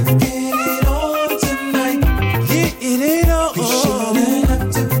somewhere and get it on tonight. Get it on. We shouldn't have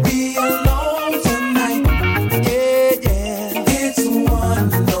to be alone tonight. Yeah, yeah. It's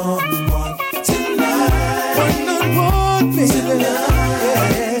one-on-one tonight. One-on-one, baby.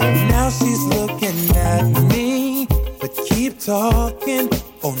 Yeah. Now she's looking at me, but keep talking.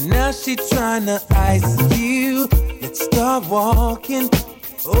 Oh, now she tryna ice you. Let's start walking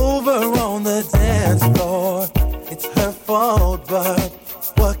over on the dance floor. It's her fault, but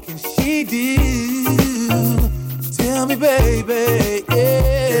what can she do? Tell me, baby,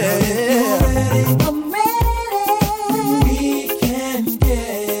 yeah. I'm ready. We can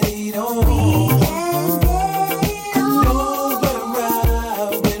get it on. I know where I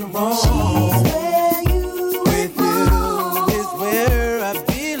went wrong. With you is where I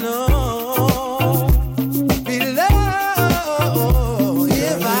belong.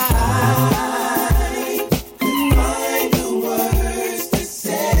 If I could find the words to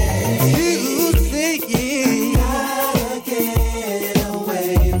say, you say it. Gotta get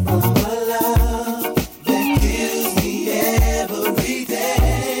away from a love that kills me every day.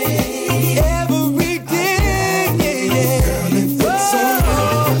 Every day, yeah. Girl, if it's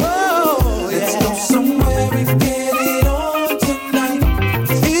alright, let's go somewhere and get it on tonight.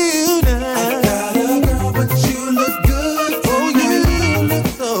 I got a girl, but you look good. Oh, you look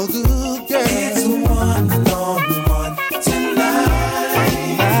so good, girl. It's one-on-one tonight.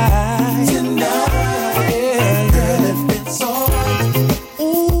 Tonight, yeah. Girl, if it's alright,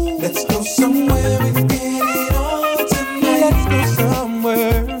 ooh, let's go somewhere and get it on tonight. Let's go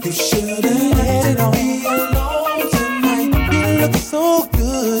somewhere. You shouldn't have to be alone tonight. You look so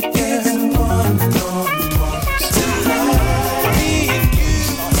good, girl. It's one-on-one tonight. Me and you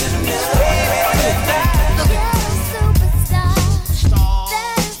tonight.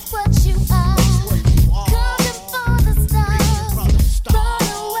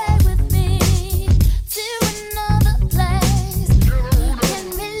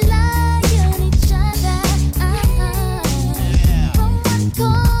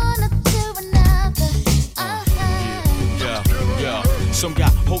 Yeah. Some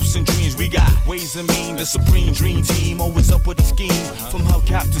got hopes and dreams, we got ways and mean. The supreme dream team, always up with a scheme. From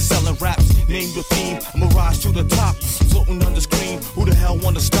hubcap to selling raps, name the theme. I'm a rise to the top, floating on the screen. Who the hell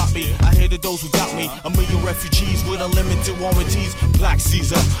wanna stop me? I hated those who doubt me. A million refugees with unlimited warranties. Black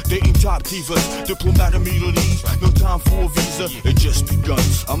Caesar, dating top divas, diplomat immunities. No time for a visa, it just begun.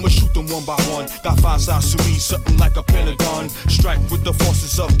 I'ma shoot them one by one. Got 5 signs to me, something like a pentagon. Strike with the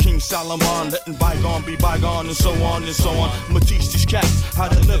forces of King Solomon, letting bygone be bygone, and so on and so on. I'ma teach these cats how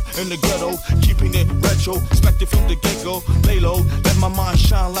to live in the ghetto, keeping it retro, expected from the get-go. Lay low, let my mind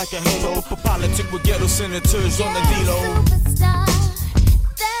shine like a halo. For politics with ghetto senators on the D-Lo.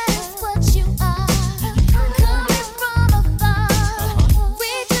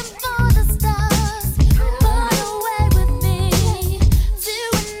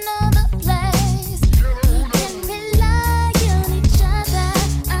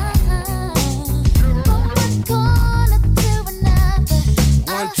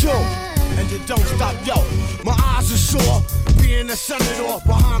 Don't stop, yo. My eyes are sore. Being a senator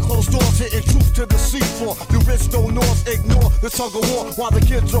behind closed doors, hitting truth to the seafloor. The rich don't north ignore the tug of war while the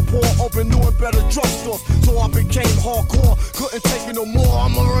kids are poor. Open new and better drugstores, so I became hardcore. Couldn't take it no more.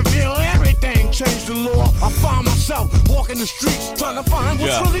 I'ma reveal everything, change the law. I find myself walking the streets, trying to find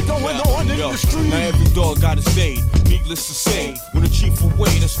what's really going on in the street. Now every dog got his day. Needless to say, when the chief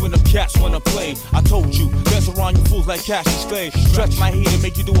away, that's when the cats wanna play. I told you, dance around you fools like Cassius Clay. Stretch my heat and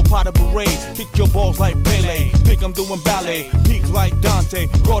make you do a pot of parade. Kick your balls like Pele. Think I'm doing ballet. Peak like Dante.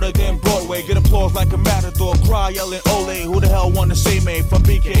 Broader than Broadway. Get applause like a matador. Cry yelling Ole. Who the hell wanna say me? From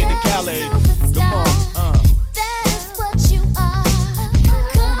BK to Calais.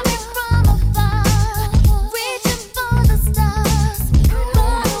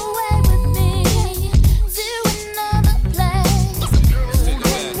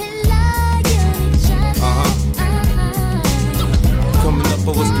 Come on,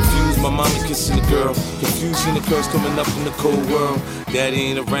 I was confused, my mommy kissing the girl. Confusion occurs coming up in the cold world. Daddy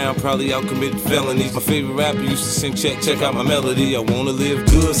ain't around, probably out committing felonies. My favorite rapper used to sing, check out my melody. I wanna live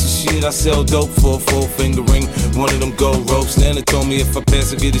good, so shit, I sell dope for a 4-finger ring. One of them gold ropes. Nana told me if I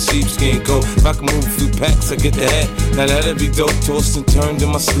pass, I get a sheepskin coat. If I can move a few packs, I get the hat. Now that'd be dope. Tossed and turned in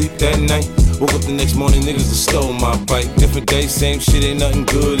my sleep that night. Woke up the next morning, niggas have stole my bike. Different day, same shit, ain't nothing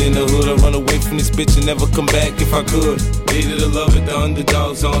good. In the hood, I run away from this bitch and never come back if I could. Hated to love it, the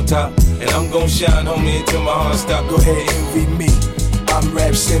underdogs on top. And I'm gon' shine, homie, until my heart stop. Go ahead, envy me. I'm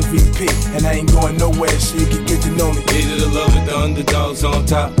Raps MVP, and I ain't going nowhere, so you can get to know me. Hated to love it, the underdogs on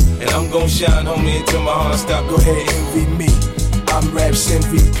top. And I'm gon' shine, homie, until my heart stop. Go ahead, envy me. I'm Raps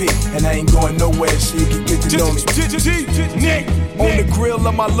MVP, and I ain't going nowhere, so you can get to know me. On the grill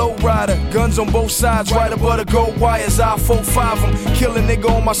of my lowrider, guns on both sides, right above the gold wires. I 4-5 them, kill a nigga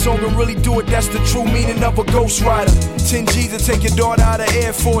on my song and really do it. That's the true meaning of a ghost rider. 10 G's to take your daughter out of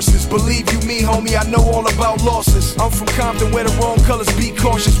Air Forces. Believe you me, homie, I know all about losses. I'm from Compton where the wrong colors be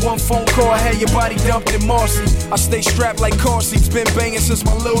cautious. One phone call, I had your body dumped in Marcy. I stay strapped like car seats, been banging since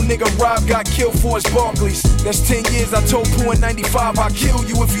my little nigga Rob got killed for his Barclays. That's 10 years, I told Pooh in 95, I'll kill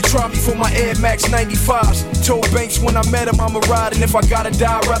you if you try me for my Air Max 95s. Told Banks when I met him I'ma ride, and if I gotta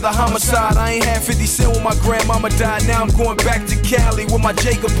die, I'd rather homicide. I ain't had 50 cent when my grandmama died. Now I'm going back to Cali with my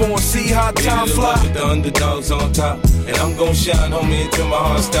Jacob on. See how time fly. The underdogs on top, and I'm gon' shine, homie, until my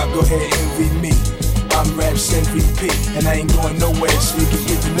heart stop. Go ahead, envy me. I'm Raps MVP, and I ain't going nowhere, so you can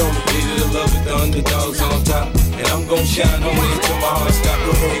get to know me. Hated to love it, the underdogs on top, and I'm gon' shine, homie, until my heart stop.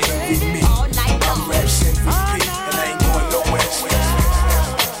 Go ahead, envy me. I'm Raps MVP, and I ain't going nowhere.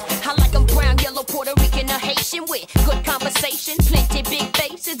 I like 'em brown, yellow, Puerto Rican, or Haitian with good conversation, plenty big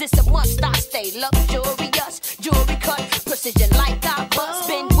faces. It's a must I stay luxurious, jewelry cut, precision like I bust.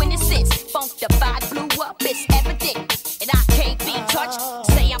 Been winning since Funkified blew up. It's evident, and I can't be touched.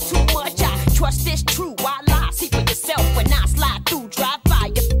 Say I'm too much, I trust this true. Why lie? See for yourself when I slide through, drive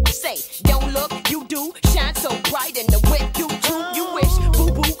by. You say don't look, you do. Shine so bright in the whip, you too. You wish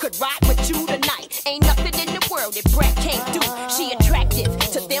Boo Boo could ride with you tonight. Ain't nothing in the world that Brett can't do. She attractive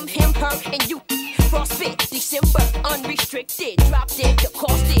to them, him, her, and you. Frostbit, December, unrestricted. Drop dead, the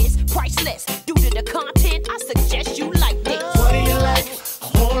cost is priceless. Due to the content, I suggest you like this. What do you like? A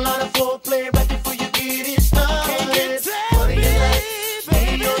whole lot of foreplay right before you get it started. What do you like?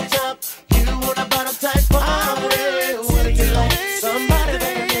 Be on top. You want a bottom type party. What do you like? Somebody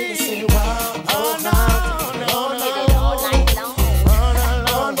that can make you say wow. Oh no, all night long.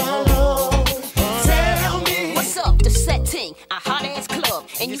 Tell me what's up, the setting, a hot ass club,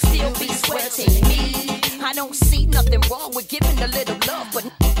 and you still be sweating me. I don't see nothing wrong with giving a little love, but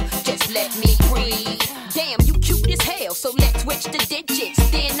just let me breathe. Damn, you cute as hell, so let's switch the digits.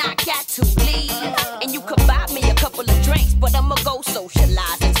 Then I got to leave, and you could buy me a couple of drinks, but I'ma go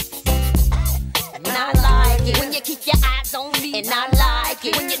socializing. And I like it when you keep your eyes on me, and I like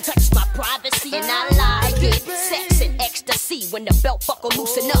it when you touch my privacy, and I like it. Sex and ecstasy when the belt buckle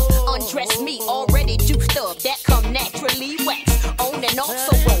loosen up. Undress me, already juiced up. That come naturally wax on and off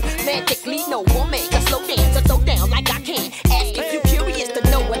so romantically. No woman can slow dance or throw down like I can. Ask if you curious to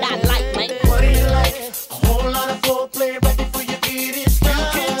know what I like, man. what do you like? A whole lot of foreplay right before you get it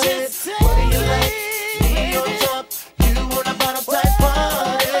started. What do you like? Be on top. You want a bottom type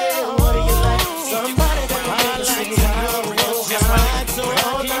party. What do you like? Somebody that can make you sing wow. So I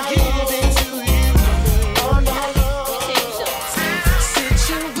can give it to you. Oh no,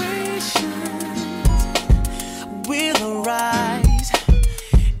 situations will arise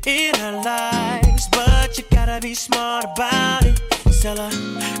in our lives, but you gotta be smart about it. Celebrations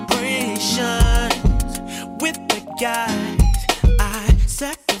with the guys I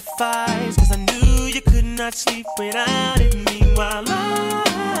sacrificed, cause I knew you could not sleep without it. Meanwhile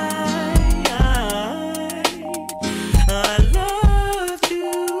I loved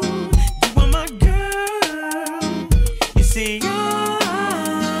you. You were my girl. You see, I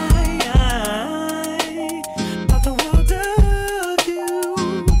thought the world of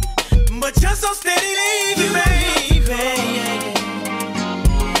you, but you're so steady leaving, baby.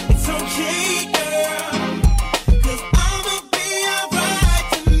 It's okay, girl, cause I'ma be alright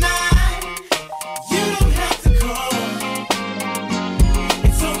tonight. You don't have to call.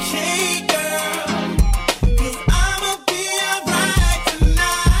 It's okay, girl, cause I'ma be alright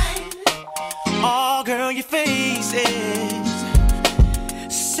tonight. Oh, girl, your face is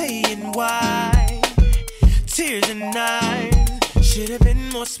saying why. Tears and eyes. Should've been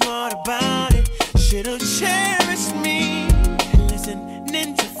more smart about it. Should've cherished me.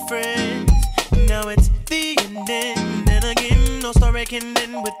 Listening to friends. Now it's the ending. Then again, no story can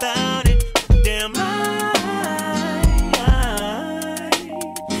end without it. Damn, I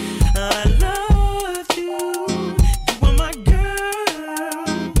loved you. You were my girl.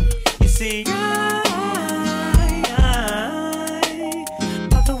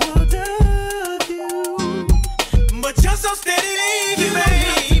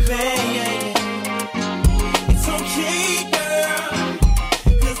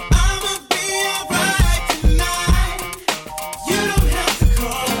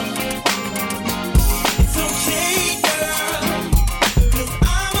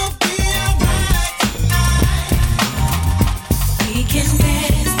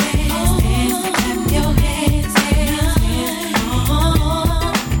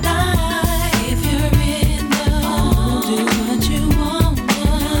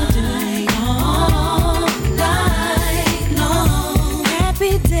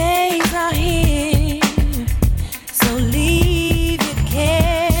 days are here, so leave your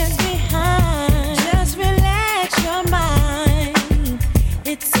cares behind. Just relax your mind.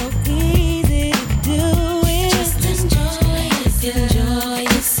 It's so easy to do it. Just enjoy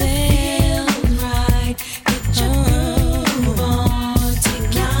yourself, right? Get your groove on.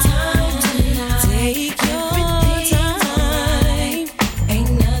 Take your time tonight. Take your time.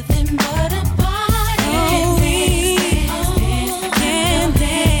 Ain't nothing but a party. We can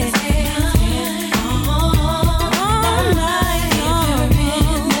dance all night long.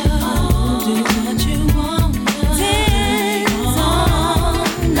 Do what you want. Dance all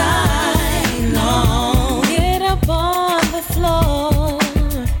night long. Get up on the floor.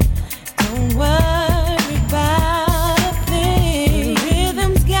 Don't worry about a thing. The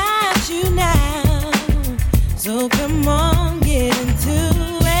rhythm's got you now. So come on, get into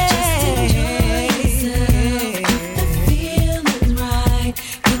it. Just enjoy yourself. Get the feeling right.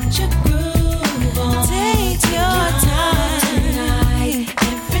 Get your groove on. Take your time tonight.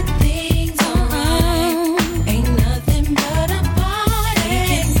 Everything's alright. Ain't nothing but a party. We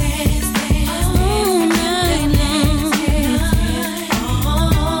can dance all night long.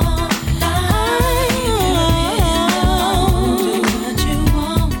 All night long. Do what you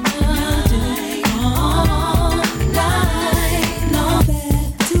want. Do all night long.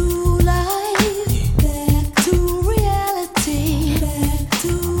 Back to life. Back to reality. Back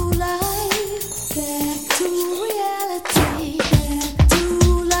to life. Back to reality. Back to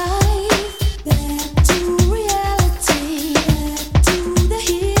life. Back to reality. Back to the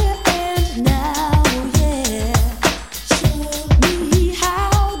here and now. Yeah. Show me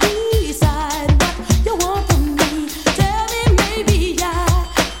how, decide what you want from me. Tell me maybe I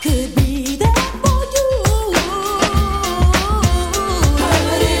could be there for you.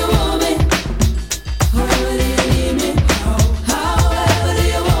 However do you want me? However do you need me? However do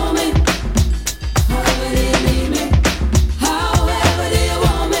you want me? However do you need me? However do you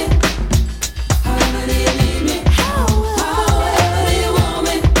want me? However do you need me? However do you want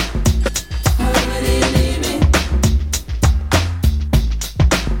me? However do you need me?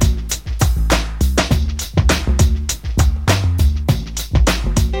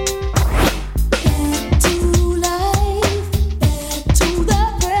 Back to life, back to the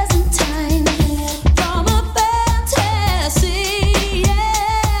present time, from a fantasy,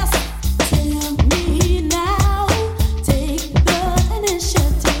 yes. Tell me now, take the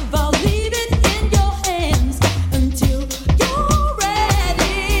initiative. I'll leave it in your hands until you're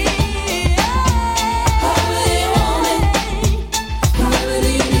ready. However do you want me? However do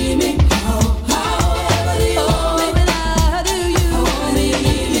you need me? However do you want me? How do you want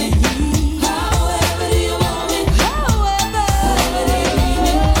me? However do you want me? However do you need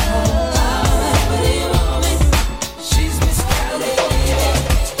me? However do you want me? She's Miss California,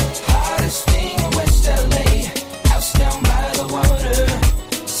 hottest thing in West LA. House down by the water,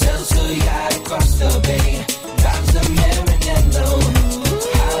 sells her yacht across the bay. Drives the Maranello.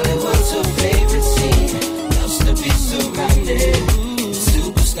 Hollywood's her favorite scene. Loves to be surrounded.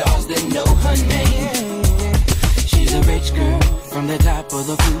 Superstars that know her name. She's a rich girl from the top of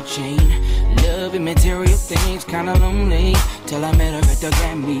the food chain. Loving material things, kinda lonely. Till I met her at the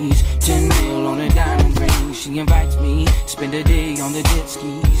Grammys. 10 mil on a diamond ring. She invites me, spend a day on the jet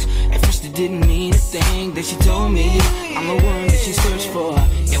skis. At first it didn't mean a thing that she told me I'm the one that she searched for.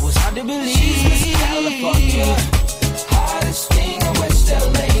 It was hard to believe. She's Miss California, hottest thing in West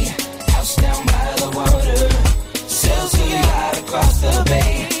LA. House down by the water, sells her yacht across the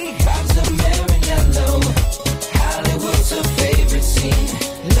bay. Drives the Maranello. Hollywood's her favorite scene.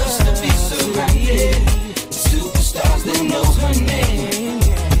 Loves to be surrounded. Superstars that know her name.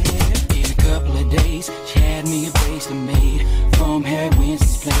 In a couple of days, she had me a bracelet made from Harry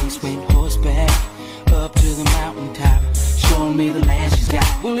Winston's place. Went horseback up to the mountaintop, showing me the land she's got.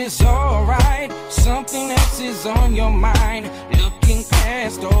 Well, it's alright, something else is on your mind. Looking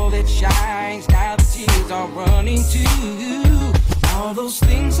past all that shines, now the tears are running too. All those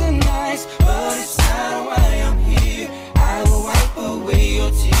things are nice, but it's not why I'm here. I will wipe away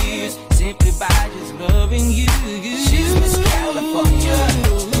your tears simply by just loving you. She's Miss California,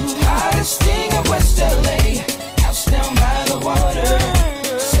 hottest thing in West LA. House down by the water,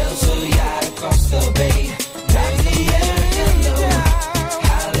 sells her yacht across the bay. Drives the Maranello.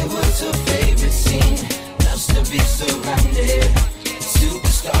 Hollywood's her favorite scene. Loves to be surrounded.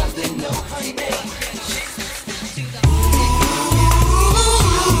 Superstars that know her name.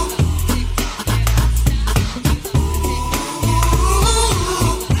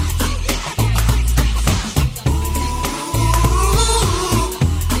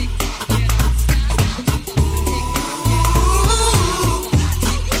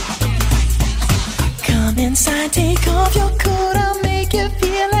 inside, take off your coat, I'll make you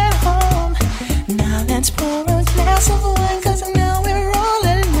feel at home. Now let's pour a glass of wine, cause now we're all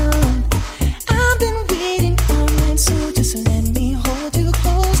alone. I've been waiting all night, so just let me hold you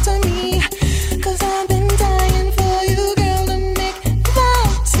close to me. Cause I've been dying for you, girl, to make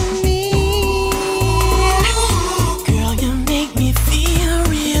love to me. Girl, you make me feel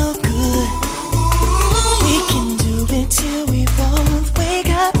real good. We can do it till we both wake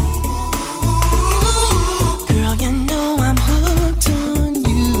up. Girl, you know I'm hooked on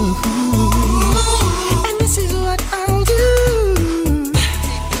you. And this is what I'll do.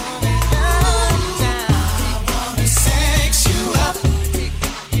 Sex you up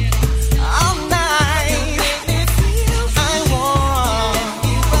all night. I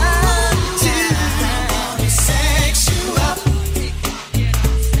want to sex you up.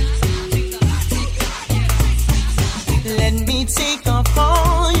 Let me take off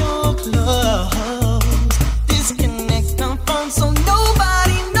all your clothes. Disconnect the phone so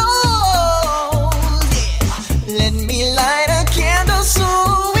nobody knows. Yeah. Let me light a candle so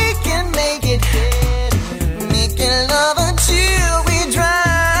we can make it better. Making love until we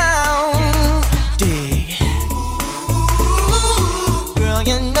drown. Dig. Girl,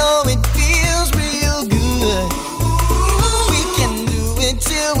 you know it feels real good. We can do it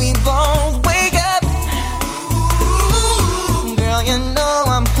till we both wake up. Girl, you know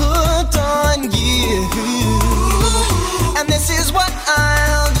I'm hooked on you. And this is what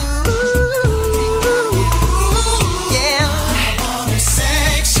I'll do. Yeah. I wanna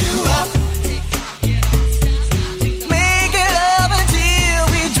sex you up. Make it love until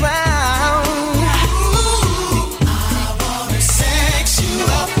we drown. I wanna sex you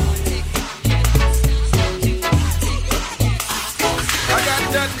up. I got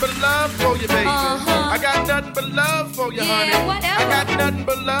nothing but love for you, baby. I got nothing but love for you, honey. I got nothing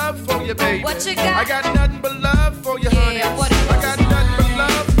but love for you, baby. What you got? I got nothing but love for you, honey. I got nothing but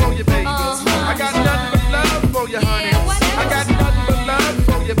love for you, baby. I got nothing but love for you, honey. I got nothing but love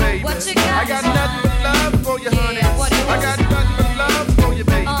for you, baby. What you got? I got nothing but love for you, honey. I got nothing but love for you,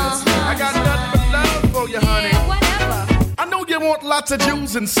 baby. I got nothing but love for you, honey. I know you want lots of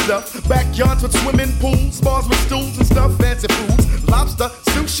Jews and stuff. Backyards with swimming pools, bars with stools and stuff, fancy foods, lobster,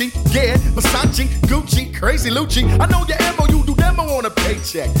 sushi, yeah, Versace, Gucci, crazy Lucci. I know your ammo, you do demo on a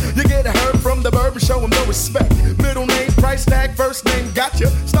paycheck. You get a herb from the bird and show him no respect. Middle name, price tag, first name, gotcha.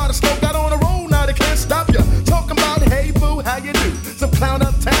 Started slow, got on a roll, now they can't stop ya. Talking about, hey boo, how you do? Some clown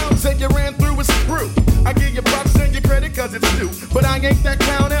uptown said you ran through his screw. I give you props and your credit cause it's due. But I ain't that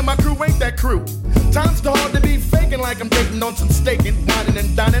clown and my crew ain't that crew. Time's too hard to be faking like I'm dating on some staking, whining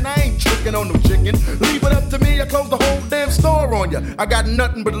and dining. I ain't tricking on no chicken. Leave it up to me, I close the whole damn store on ya. I got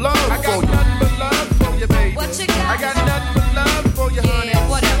nothing but love for you. I got nothing but love for you, baby. What you got? I got nothing but love for you, honey. Yeah,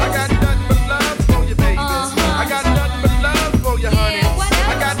 whatever. I got nothing but love for you, baby. I got nothing but love for you, honey.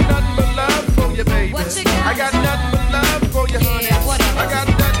 I got nothing but love for you, baby. What you got? I got nothing but love for you, honey. Yeah, whatever. I got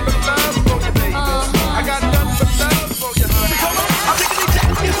nothing but love for you, baby. I got nothing but love for you, honey. Come on, I'm thinking you jack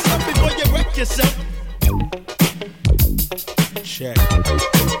yourself before you wreck yourself. Check.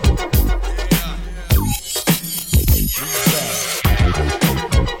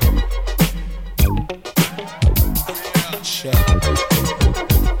 Check.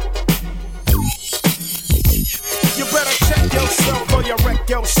 You better check yourself or you wreck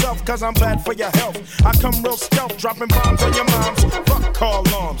yourself, cause I'm bad for your health. I come real stealth, dropping bombs on your moms. Fuck call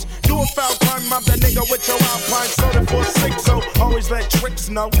alarms. Do a foul crime, mob that nigga with your Alpine soda for 6. So always let tricks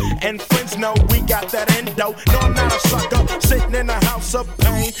know and friends know we got that endo. No, I'm not a sucker, sitting in a house of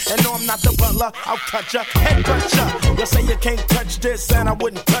pain. And no, I'm not the butler, I'll cut ya, head cut ya. You say you can't touch this and I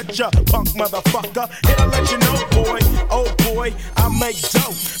wouldn't touch ya, punk motherfucker. Here to let you know, boy, oh boy, I make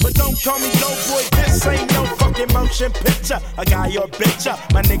dope. But don't call me dope boy, this ain't no fucking motion picture. A guy or bitch ya,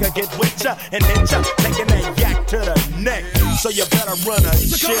 my nigga get with ya and hit ya, taking that yak to the neck. So you better run a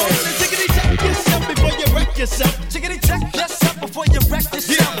So check. come on and tickety check yourself before you wreck yourself. Tickety check yourself before you wreck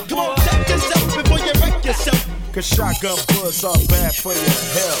yourself. Yeah. Come on, check yourself before you wreck yourself. Cause shotgun bullets are bad for your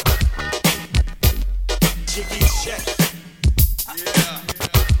health. Jiggy check. Yeah.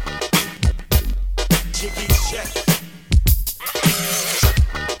 Jiggy check.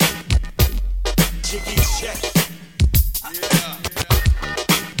 Jiggy check. Yeah.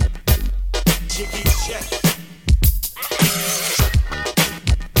 Jiggy check.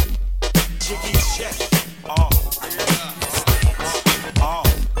 Jiggy check. Oh. Oh.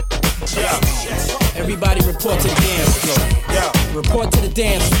 Yeah. Everybody report to the dance floor. Yeah. Report to the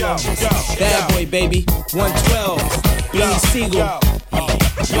dance floor. Bad boy, baby. 112. Beanie Siegel.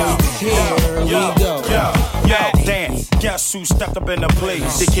 Here we go. Yo, damn, guess who stepped up in the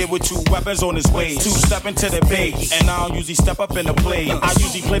place? The kid with 2 weapons on his waist. 2 step into the base, and I don't usually step up in the play. I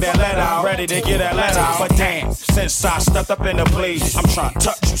usually play that let out, ready to get that let out. But damn, since I stepped up in the place, I'm trying to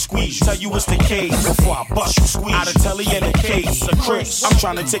touch you, squeeze, tell you what's the case before I bust you, squeeze. Out of telly in the case, a Chris. I'm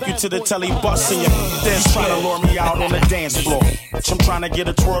trying to take you to the telly bus and your dance, trying to lure me out on the dance floor. I'm trying to get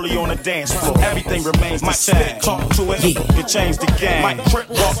a twirly on the dance floor. Everything remains the same. Talk to it, you change the game. Might trip,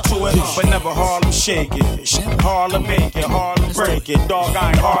 walk to it, but never Harlem shake it. Harlem make it, Harlem break it. Dog, I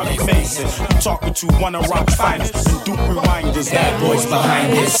ain't Harlem Mason. I'm talking to one of rock's finest and Duke reminders. That boy's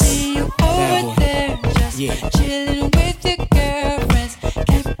behind this. I see you over there, just chilling with your girlfriends.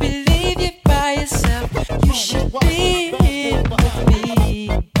 Can't believe you're by yourself. You should be here with me,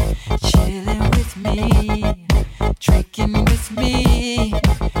 chilling with me, drinking with me,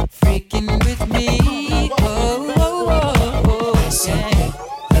 freaking with me. Oh, oh, oh, oh, yeah.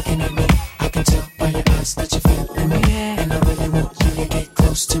 Looking at me, I can tell by your eyes that you're feeling me. And I really want you to get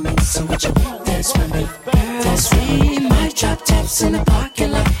close to me. So would you dance with me? Dance with me. My drop tops in the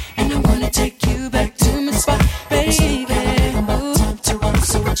parking lot, and I wanna take you back to my spot, baby. Time to run,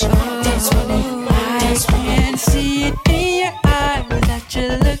 so would you dance with me? I can see it in your eyes that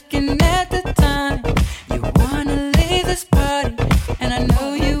you're looking at the time. You wanna leave this party, and I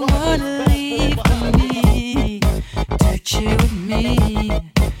know you wanna leave with me. To chill with me,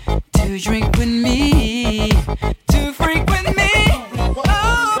 to drink with me, to freak with me.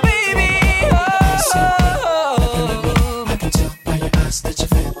 Oh, baby, oh. I can tell by your eyes that you're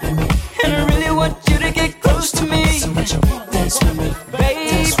feeling me. And I really want you to get close to me. So would you dance with me?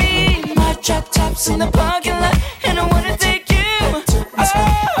 Baby, my drop tops in the parking lot, and I wanna take you. Oh,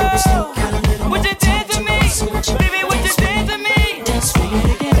 would you dance with me? Baby, would you dance with me? Touch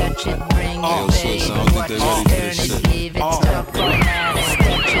it, bring it, babe. Watch it, turn it, leave it, stop, format it.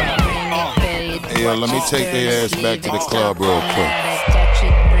 Touch it, bring it, babe. Hey, yo, let me take their ass back to the club real quick. Touch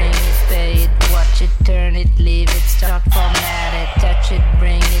it, bring it, babe. Watch it, turn it, leave it, stop, format it. Touch it,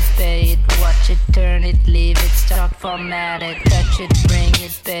 bring it, babe. Watch it, turn it, leave it, stop, format it. Touch it, bring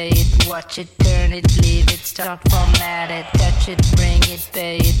it, babe. Watch it, turn it, leave it, stop, format it. Touch it, bring it,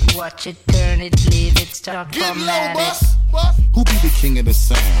 babe. Watch it, turn it, leave it, stop, format it. Who be the king of the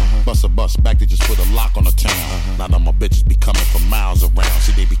sound? Bust a bus back, they just put a lock on the town. Now that my bitches be coming from miles around.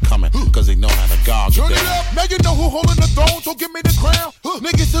 See, they be coming, cause they know how to guard you Turn it down. up, now you know who holding the throne, so give me the crown.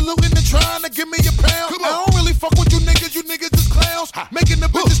 Niggas saluting and trying to give me a pound. I don't really fuck with you niggas is clowns. Making the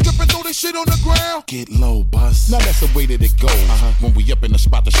bitches strip and throw this shit on the ground. Get low, bus. Now that's the way that it goes. When we up in the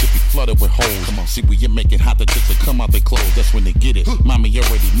spot, the shit be flooded with holes. Come on, see, we make it hot, the chicks that come out their clothes. That's when they get it. Mommy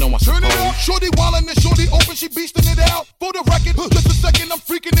already know I Turn it suppose. up, shorty wildin' and shorty open, she beastin' it out. For the record, just a second, I'm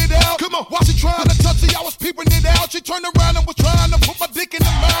freaking it out. Come on, while she trying to touch it, I was peeping it out. She turned around and was trying to put my dick in the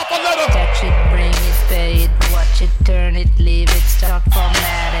mouth. I let her touch it, bring it, babe. Watch it, turn it, leave it, stop,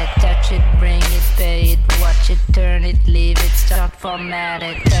 format it. Touch it, bring it, babe. Watch it, turn it, leave it, stop, format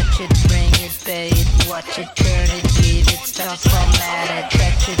it. Touch it, bring it, babe. Watch it, turn it, leave it, stop, format it.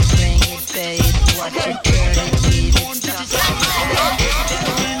 Touch it, bring it, babe. Watch it, turn it, leave it, stop, format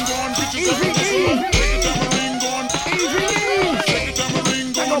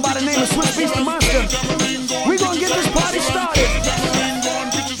I go by the name of Swiss Beast the Monster. We gonna get this party started.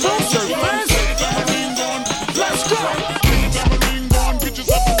 Closer, fast. Let's go.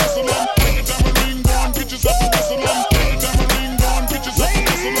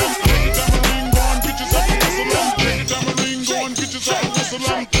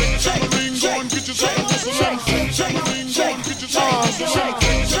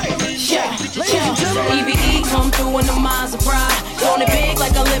 EVE come through in the minds of pride. Throwing it big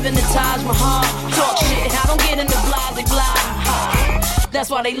like I live in the Taj Mahal. Talk shit, I don't get into blase blah. That's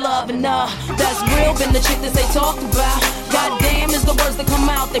why they loving her. That's real, been the chick that they talked about. Goddamn is the words that come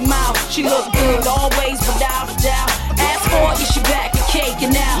out their mouth. She look good always, without a doubt. Ask for it, she back and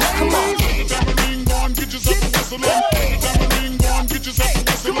caking now. Come on.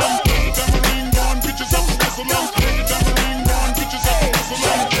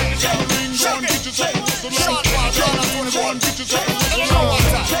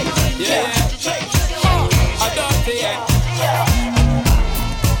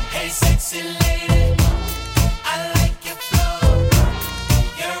 Hey, sexy lady, I like your flow.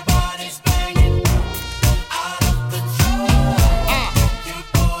 Your body's banging out of control.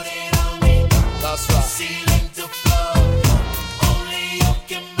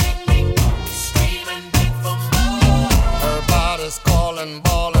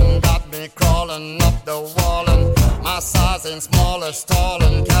 me crawling up the wall, and my size ain't small as tall,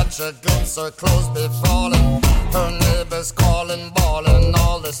 and catch a glimpse, her clothes be falling. Her neighbors calling, bawling,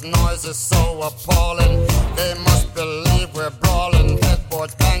 all this noise is so appalling. They must believe we're brawling,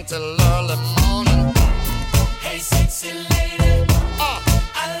 headboard bang till early morning. Hey, sexy lady,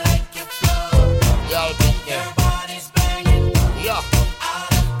 I like your flow. Yeah, I'll be there. Your body's banging, yeah,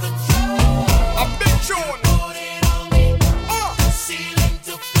 out of control. a big tune. Put it on me, ceiling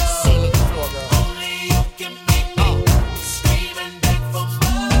to floor. Ceiling to floor, girl. Only you can make me scream and beg for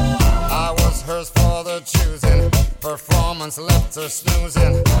more. I was hers for the choosing. Performance left her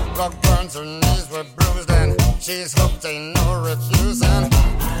snoozing. Rug burns, her knees were bruised, and she's hooked, ain't no refusing.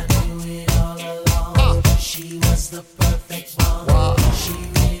 I knew it all along. She was the perfect one. Wow. She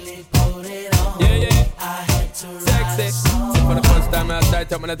really put it on. Yeah. I had to Sexy. See, for the first time I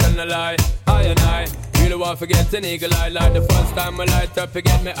start up, I'm telling a lie. I and I really want to forget an eagle eye. Like the first time I light up,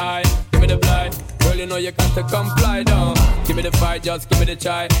 forget me eye. Give me the blind. Girl, you know you got to comply, down. Give me the fight, just give me the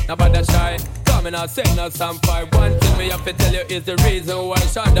try. Now about that shy. Coming out, saying no some fight. One thing me have to tell you is the reason why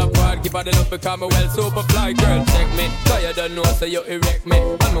Shonda Pride give her the look because me well super fly. Girl, check me. Cause you don't know, so you erect me.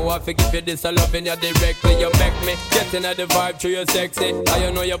 And me want to give you this, I loving you directly. You make me get in the vibe through your sexy. And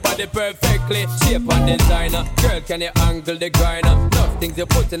you know your body perfectly. Shape and designer. Girl, can you angle the grinder? Enough things you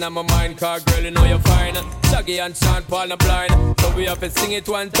put in my mind, cause girl, you know you're fine. Shaggy and Sean Paul the blind. So we have to sing it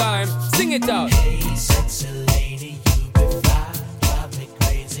one time. Sing it out. Hey, sexy lady, you be fine. Drive me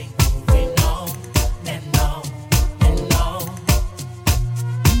crazy, moving on and on and on.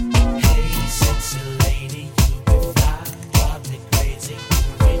 Hey, sexy lady, you be fine. Drive me crazy,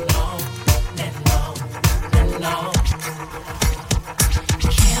 moving on and on and on.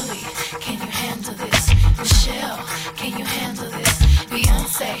 Kelly, can you handle this? Michelle, can you handle this?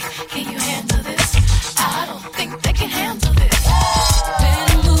 Beyonce, can you handle this? I don't think they can handle this.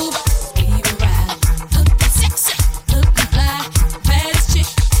 Better move, keep it right. Looking sexy, looking fly. Baddest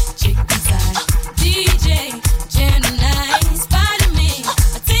chick inside. DJ, Gemini, spotted me.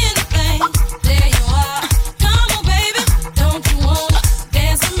 Attend the thing, there you are. Come on, baby, don't you wanna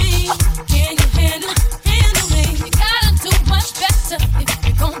dance with me? Can you handle me? You gotta do much better if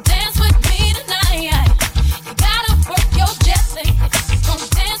you gon' dance with me tonight. You gotta work your jelly if you gon'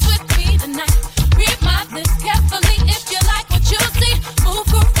 dance with me tonight. Read my lips carefully if you like what you see. Move,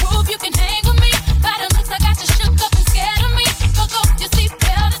 groove, you can hang with me. By the looks I got you shook up and scared of me. Go, you see,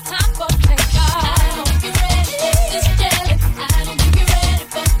 well, it's time for takeoff. I don't think you're ready for this jelly. I don't think you're ready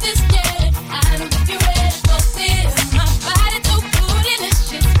for this jelly. I don't think you're ready for this. My body too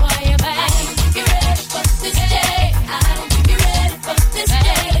bootylicious for you, babe. I don't think you're ready for this jelly. I don't think you're ready for this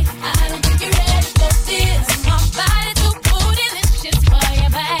jelly. I don't think you're ready for this. My body too bootylicious for you,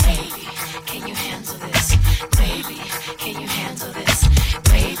 babe. Can you handle this? Baby, can you handle this?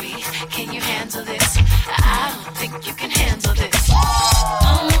 Baby, can you handle this? I don't think you can handle this.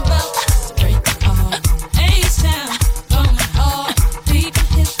 I'm about to break apart. H-Town, going hard. Beat the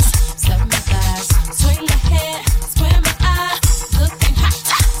hips, step my thighs. Swing my hair, square my eyes. Looking hot,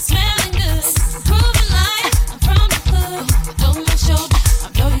 smelling good. Proving like I'm from the hood. Over my shoulder, I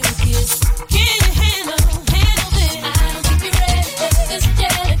blow you a kiss. Can you handle this? I don't think you're ready for this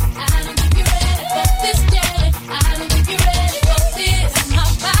jelly. I don't think you're ready for this jelly. I don't think you're ready for this. My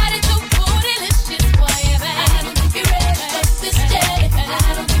body too bootylicious for you, babe. I don't think you're ready for this jelly.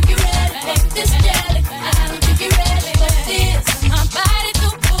 I don't think you're ready for this jelly. I don't think you're ready for this. My body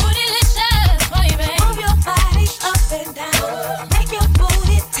too bootylicious for you, babe. Move your body up and down. Make your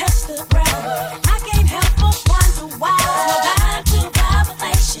booty touch the ground. I can't help but wonder why. My body too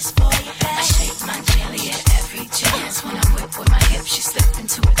vivacious for you, babe. I shake my jelly at every chance. When I whip with my hips, she slipped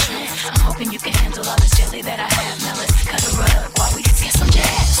into a trance. I'm hoping you can handle all this jelly that I have. Now let's cut a rug while we get some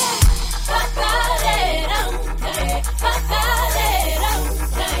jazz.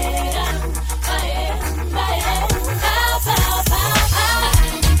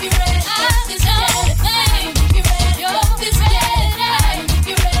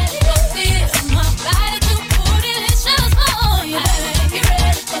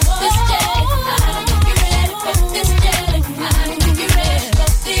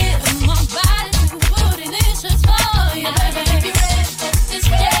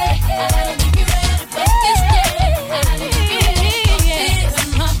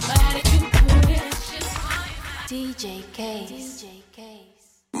 DJ Case.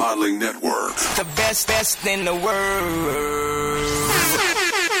 Modeling Network. The best in the world.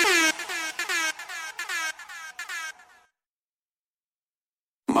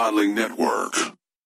 Modeling Network.